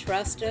would be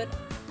interested.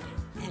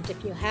 And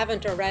if you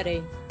haven't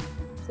already,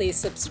 please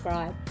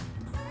subscribe.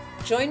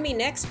 Join me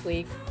next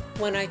week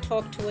when I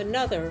talk to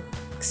another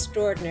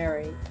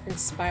extraordinary,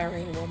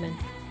 inspiring woman.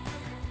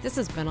 This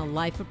has been a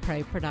Life of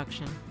Prey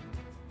production.